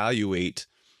evaluate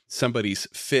somebody's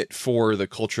fit for the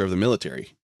culture of the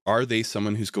military. Are they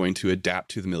someone who's going to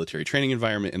adapt to the military training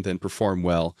environment and then perform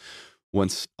well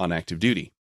once on active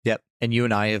duty? Yep. And you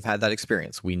and I have had that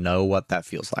experience. We know what that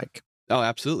feels like. Oh,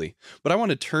 absolutely. But I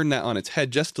want to turn that on its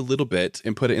head just a little bit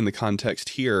and put it in the context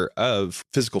here of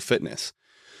physical fitness.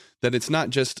 That it's not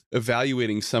just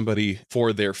evaluating somebody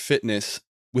for their fitness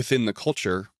within the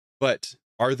culture, but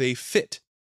are they fit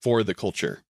for the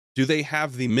culture? Do they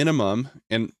have the minimum,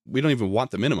 and we don't even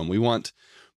want the minimum, we want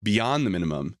beyond the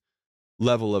minimum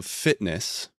level of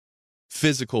fitness,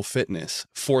 physical fitness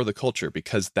for the culture,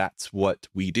 because that's what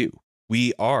we do.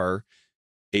 We are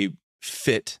a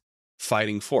fit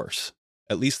fighting force.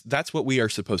 At least that's what we are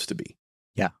supposed to be.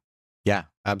 Yeah. Yeah,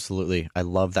 absolutely. I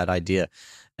love that idea.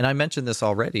 And I mentioned this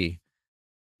already.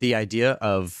 The idea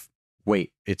of,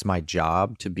 wait, it's my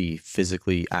job to be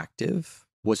physically active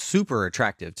was super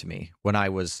attractive to me when I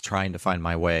was trying to find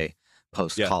my way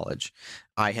post-college.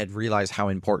 Yeah. I had realized how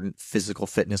important physical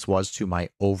fitness was to my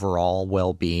overall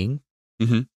well-being.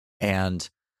 Mm-hmm. And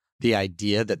the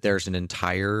idea that there's an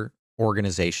entire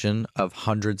organization of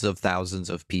hundreds of thousands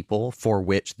of people for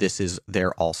which this is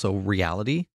their also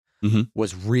reality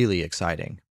was really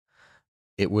exciting.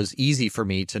 It was easy for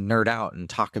me to nerd out and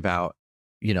talk about,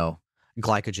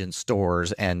 glycogen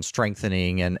stores and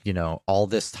strengthening and, all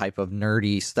this type of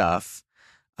nerdy stuff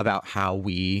about how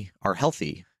we are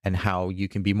healthy and how you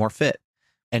can be more fit.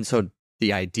 And so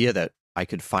the idea that I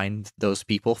could find those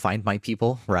people, find my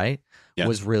people, right,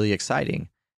 was really exciting.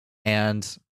 And,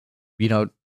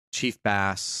 Chief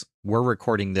Bass, we're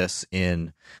recording this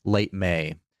in late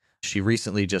May. She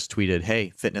recently just tweeted, hey,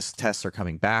 fitness tests are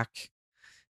coming back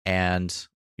and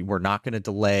we're not going to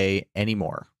delay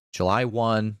anymore. July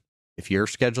 1, if you're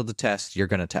scheduled to test, you're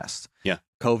going to test. Yeah.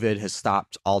 COVID has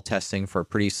stopped all testing for a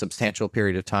pretty substantial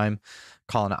period of time.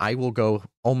 Colin, I will go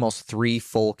almost 3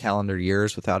 full calendar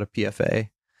years without a PFA.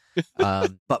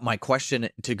 But my question,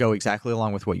 to go exactly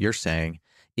along with what you're saying,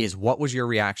 is what was your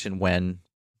reaction when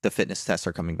the fitness tests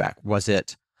are coming back? Was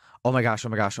it, oh my gosh,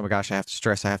 I have to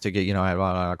stress, I have to get, I have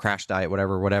a crash diet,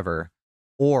 whatever.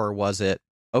 Or was it,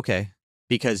 okay,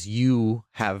 because you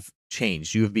have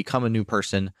changed, you have become a new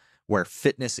person where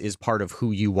fitness is part of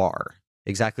who you are.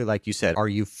 Exactly like you said, are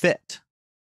you fit?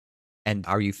 And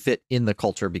are you fit in the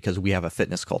culture because we have a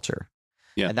fitness culture?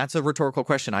 Yeah. And that's a rhetorical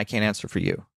question I can't answer for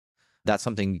you. That's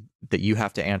something that you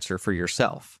have to answer for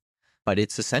yourself. But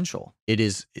it's essential. It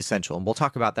is essential. And we'll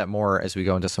talk about that more as we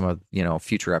go into some of,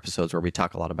 future episodes where we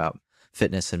talk a lot about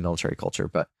fitness and military culture.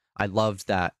 But I loved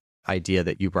that idea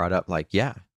that you brought up, like,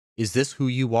 yeah, is this who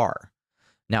you are?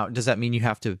 Now, does that mean you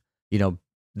have to,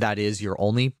 that is your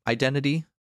only identity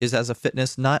is as a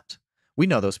fitness nut? We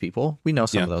know those people. We know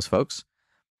some of those folks.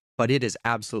 But it has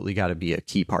absolutely got to be a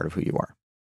key part of who you are.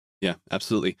 Yeah,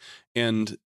 absolutely.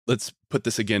 And let's put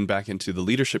this again back into the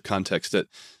leadership context, that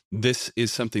this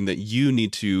is something that you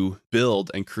need to build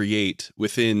and create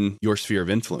within your sphere of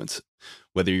influence.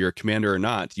 Whether you're a commander or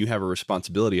not, you have a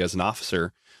responsibility as an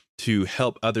officer to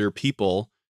help other people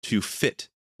to fit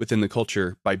within the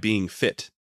culture by being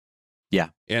fit. Yeah.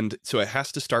 And so it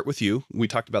has to start with you. We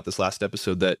talked about this last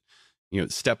episode that,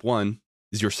 step 1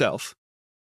 is yourself,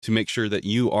 to make sure that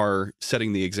you are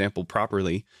setting the example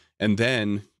properly. And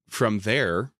then from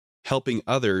there, helping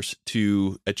others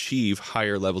to achieve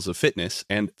higher levels of fitness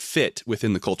and fit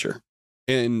within the culture.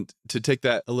 And to take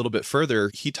that a little bit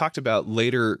further, he talked about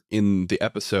later in the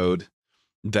episode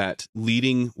that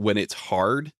leading when it's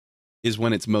hard is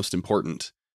when it's most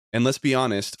important. And let's be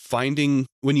honest, finding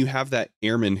when you have that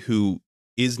airman who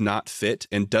is not fit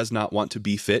and does not want to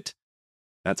be fit,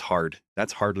 that's hard.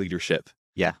 That's hard leadership.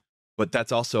 Yeah. But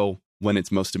that's also when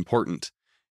it's most important.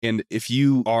 And if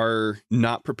you are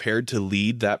not prepared to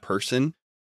lead that person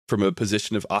from a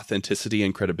position of authenticity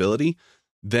and credibility,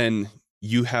 then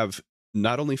you have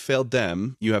not only failed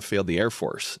them, you have failed the Air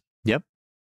Force. Yep.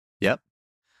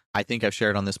 I think I've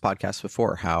shared on this podcast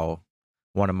before how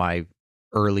one of my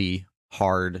early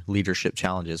hard leadership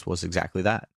challenges was exactly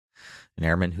that. An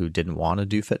airman who didn't want to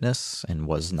do fitness and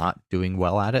was not doing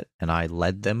well at it. And I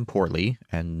led them poorly.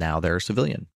 And now they're a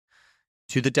civilian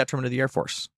to the detriment of the Air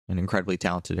Force. An incredibly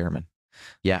talented airman.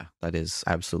 Yeah, that is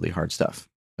absolutely hard stuff.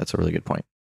 That's a really good point.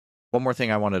 One more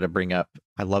thing I wanted to bring up.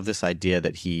 I love this idea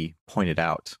that he pointed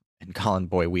out. And Colin,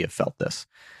 boy, we have felt this.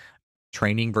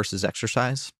 Training versus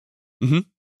exercise,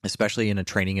 especially in a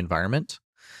training environment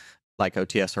like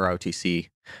OTS or OTC.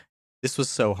 This was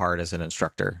so hard as an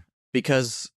instructor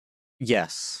because,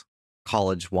 yes,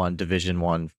 college one, Division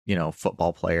One,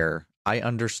 football player, I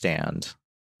understand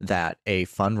that a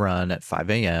fun run at 5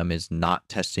 a.m. is not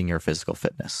testing your physical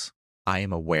fitness. I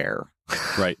am aware.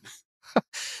 Right.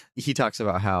 He talks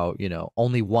about how,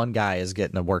 only one guy is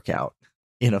getting a workout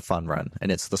in a fun run,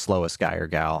 and it's the slowest guy or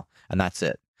gal, and that's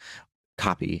it.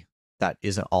 Copy. That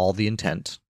isn't all the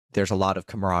intent. There's a lot of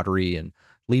camaraderie and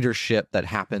leadership that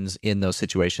happens in those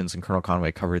situations, and Colonel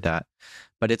Conway covered that.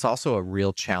 But it's also a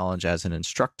real challenge as an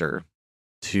instructor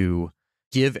to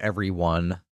give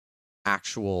everyone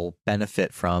actual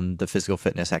benefit from the physical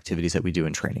fitness activities that we do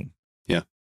in training. Yeah.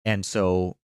 And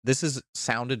so this is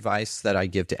sound advice that I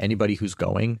give to anybody who's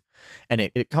going, and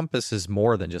it encompasses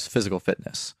more than just physical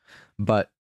fitness, but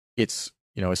it's,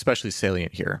 especially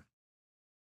salient here.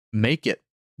 Make it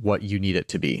what you need it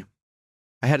to be.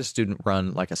 I had a student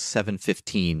run like a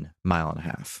 7:15 mile and a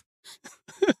half.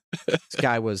 This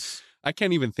guy was... I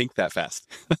can't even think that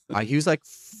fast. he was like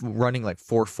running like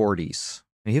 4:40s.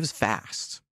 And he was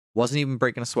fast. Wasn't even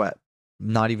breaking a sweat.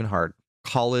 Not even hard.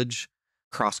 College,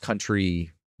 cross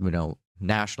country,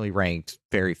 nationally ranked,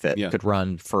 very fit. Yeah. Could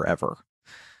run forever.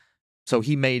 So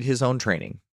he made his own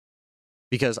training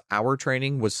because our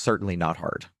training was certainly not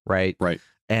hard, right? Right.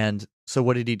 And so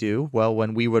what did he do? Well,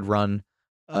 when we would run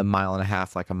a mile and a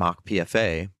half, like a mock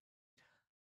PFA,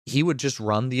 he would just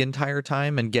run the entire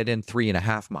time and get in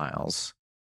 3.5 miles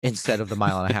instead of the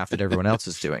mile and a half that everyone else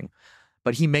is doing.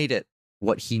 But he made it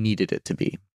what he needed it to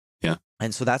be. Yeah.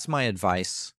 And so that's my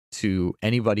advice to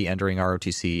anybody entering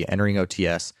ROTC, entering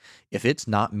OTS. If it's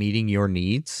not meeting your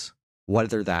needs,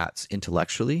 whether that's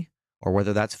intellectually or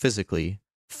whether that's physically,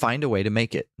 find a way to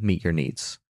make it meet your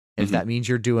needs. And if that means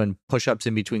you're doing push-ups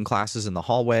in between classes in the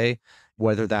hallway,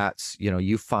 whether that's,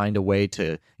 you find a way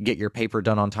to get your paper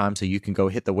done on time so you can go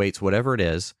hit the weights, whatever it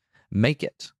is, make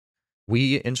it.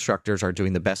 We instructors are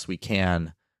doing the best we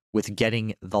can with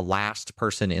getting the last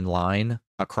person in line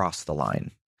across the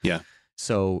line. Yeah.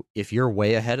 So if you're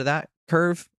way ahead of that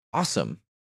curve, awesome.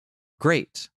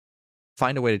 Great.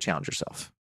 Find a way to challenge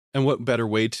yourself. And what better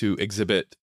way to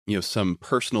exhibit, some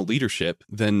personal leadership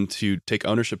than to take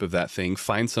ownership of that thing,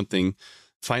 find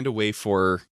a way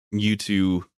for you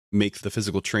to make the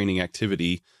physical training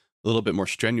activity a little bit more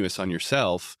strenuous on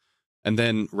yourself, and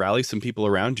then rally some people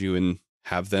around you and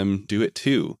have them do it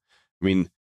too. I mean,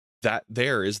 that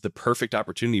there is the perfect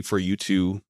opportunity for you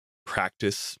to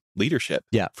practice leadership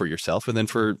for yourself and then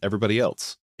for everybody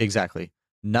else. Exactly.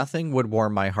 Nothing would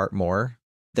warm my heart more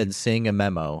than seeing a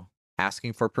memo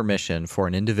asking for permission for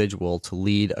an individual to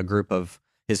lead a group of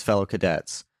his fellow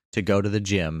cadets to go to the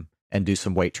gym and do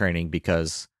some weight training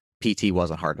because PT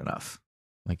wasn't hard enough.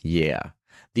 Like, yeah,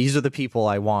 these are the people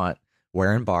I want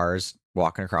wearing bars,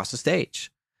 walking across the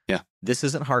stage. Yeah. This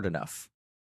isn't hard enough.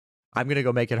 I'm going to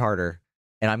go make it harder,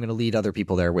 and I'm going to lead other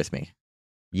people there with me.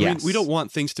 Yes. I mean, we don't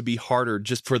want things to be harder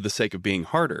just for the sake of being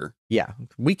harder. Yeah,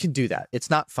 we can do that. It's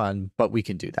not fun, but we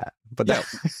can do that. But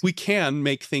we can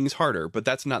make things harder, but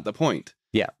that's not the point.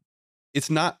 Yeah. It's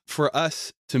not for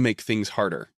us to make things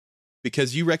harder,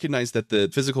 because you recognize that the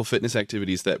physical fitness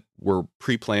activities that were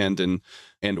pre-planned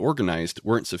and organized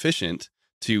weren't sufficient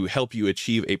to help you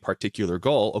achieve a particular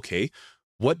goal. Okay,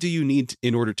 what do you need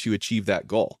in order to achieve that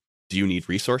goal? Do you need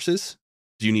resources?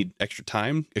 Do you need extra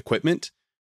time, equipment?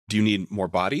 Do you need more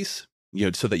bodies,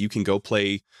 so that you can go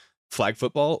play flag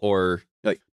football? Or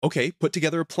okay, put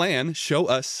together a plan, show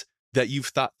us that you've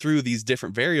thought through these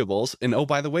different variables. And oh,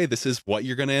 by the way, this is what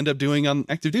you're going to end up doing on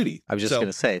active duty. I was just going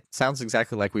to say, it sounds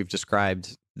exactly like we've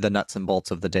described the nuts and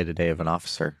bolts of the day-to-day of an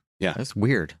officer. Yeah. It's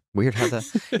weird. Weird how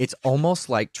it's almost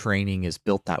like training is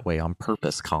built that way on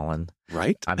purpose, Colin.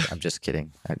 Right? I'm just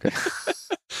kidding.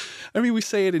 I mean, we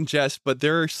say it in jest, but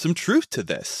there's some truth to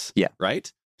this. Yeah.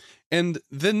 Right? And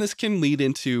then this can lead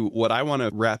into what I want to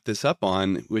wrap this up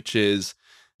on, which is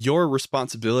your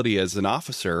responsibility as an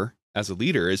officer, as a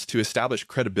leader, is to establish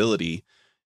credibility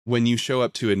when you show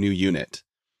up to a new unit.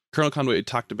 Colonel Conway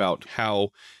talked about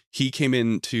how he came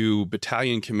into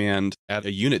battalion command at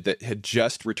a unit that had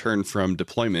just returned from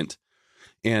deployment,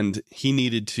 and he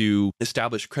needed to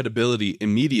establish credibility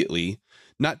immediately,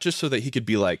 not just so that he could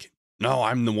be like, no,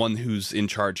 I'm the one who's in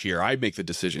charge here, I make the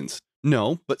decisions.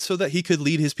 No, but so that he could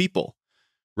lead his people,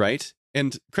 right?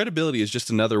 And credibility is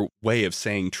just another way of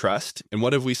saying trust. And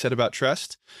what have we said about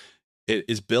trust? It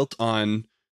is built on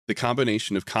the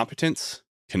combination of competence,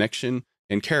 connection,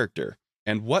 and character.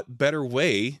 And what better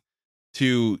way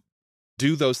to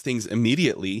do those things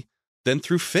immediately than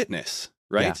through fitness,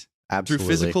 right? Yeah, absolutely.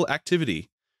 Through physical activity,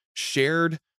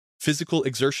 shared physical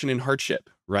exertion and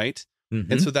hardship, right?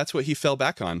 Mm-hmm. And so that's what he fell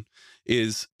back on,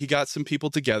 is he got some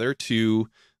people together to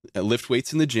lift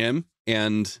weights in the gym,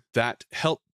 and that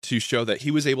helped to show that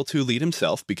he was able to lead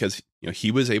himself because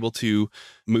he was able to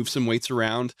move some weights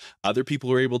around. Other people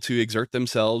were able to exert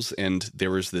themselves, and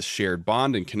there was this shared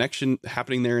bond and connection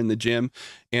happening there in the gym.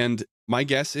 And my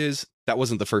guess is that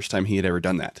wasn't the first time he had ever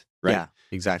done that, right? Yeah,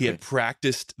 exactly. He had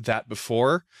practiced that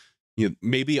before,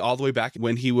 maybe all the way back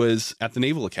when he was at the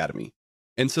Naval Academy.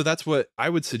 And so that's what I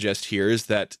would suggest here, is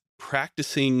that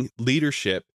practicing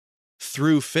leadership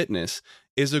through fitness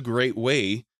is a great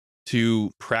way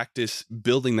to practice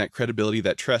building that credibility,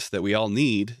 that trust that we all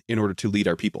need in order to lead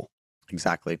our people.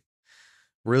 Exactly.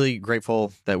 Really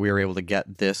grateful that we were able to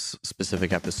get this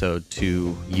specific episode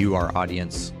to you, our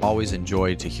audience. Always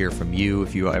enjoy to hear from you.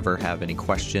 If you ever have any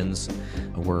questions,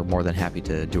 we're more than happy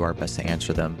to do our best to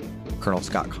answer them. Colonel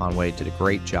Scott Conway did a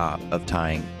great job of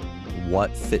tying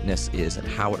what fitness is and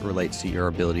how it relates to your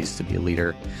abilities to be a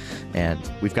leader.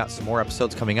 And we've got some more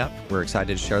episodes coming up. We're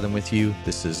excited to share them with you.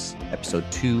 This is episode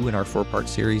 2 in our 4-part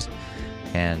series.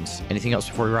 And anything else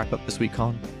before we wrap up this week,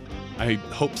 Colin? I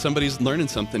hope somebody's learning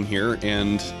something here.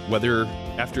 And whether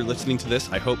after listening to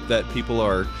this, I hope that people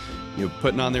are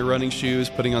putting on their running shoes,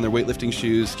 putting on their weightlifting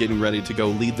shoes, getting ready to go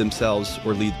lead themselves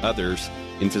or lead others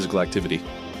in physical activity.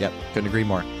 Yep, couldn't agree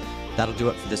more. That'll do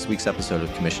it for this week's episode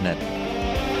of Commission Ed.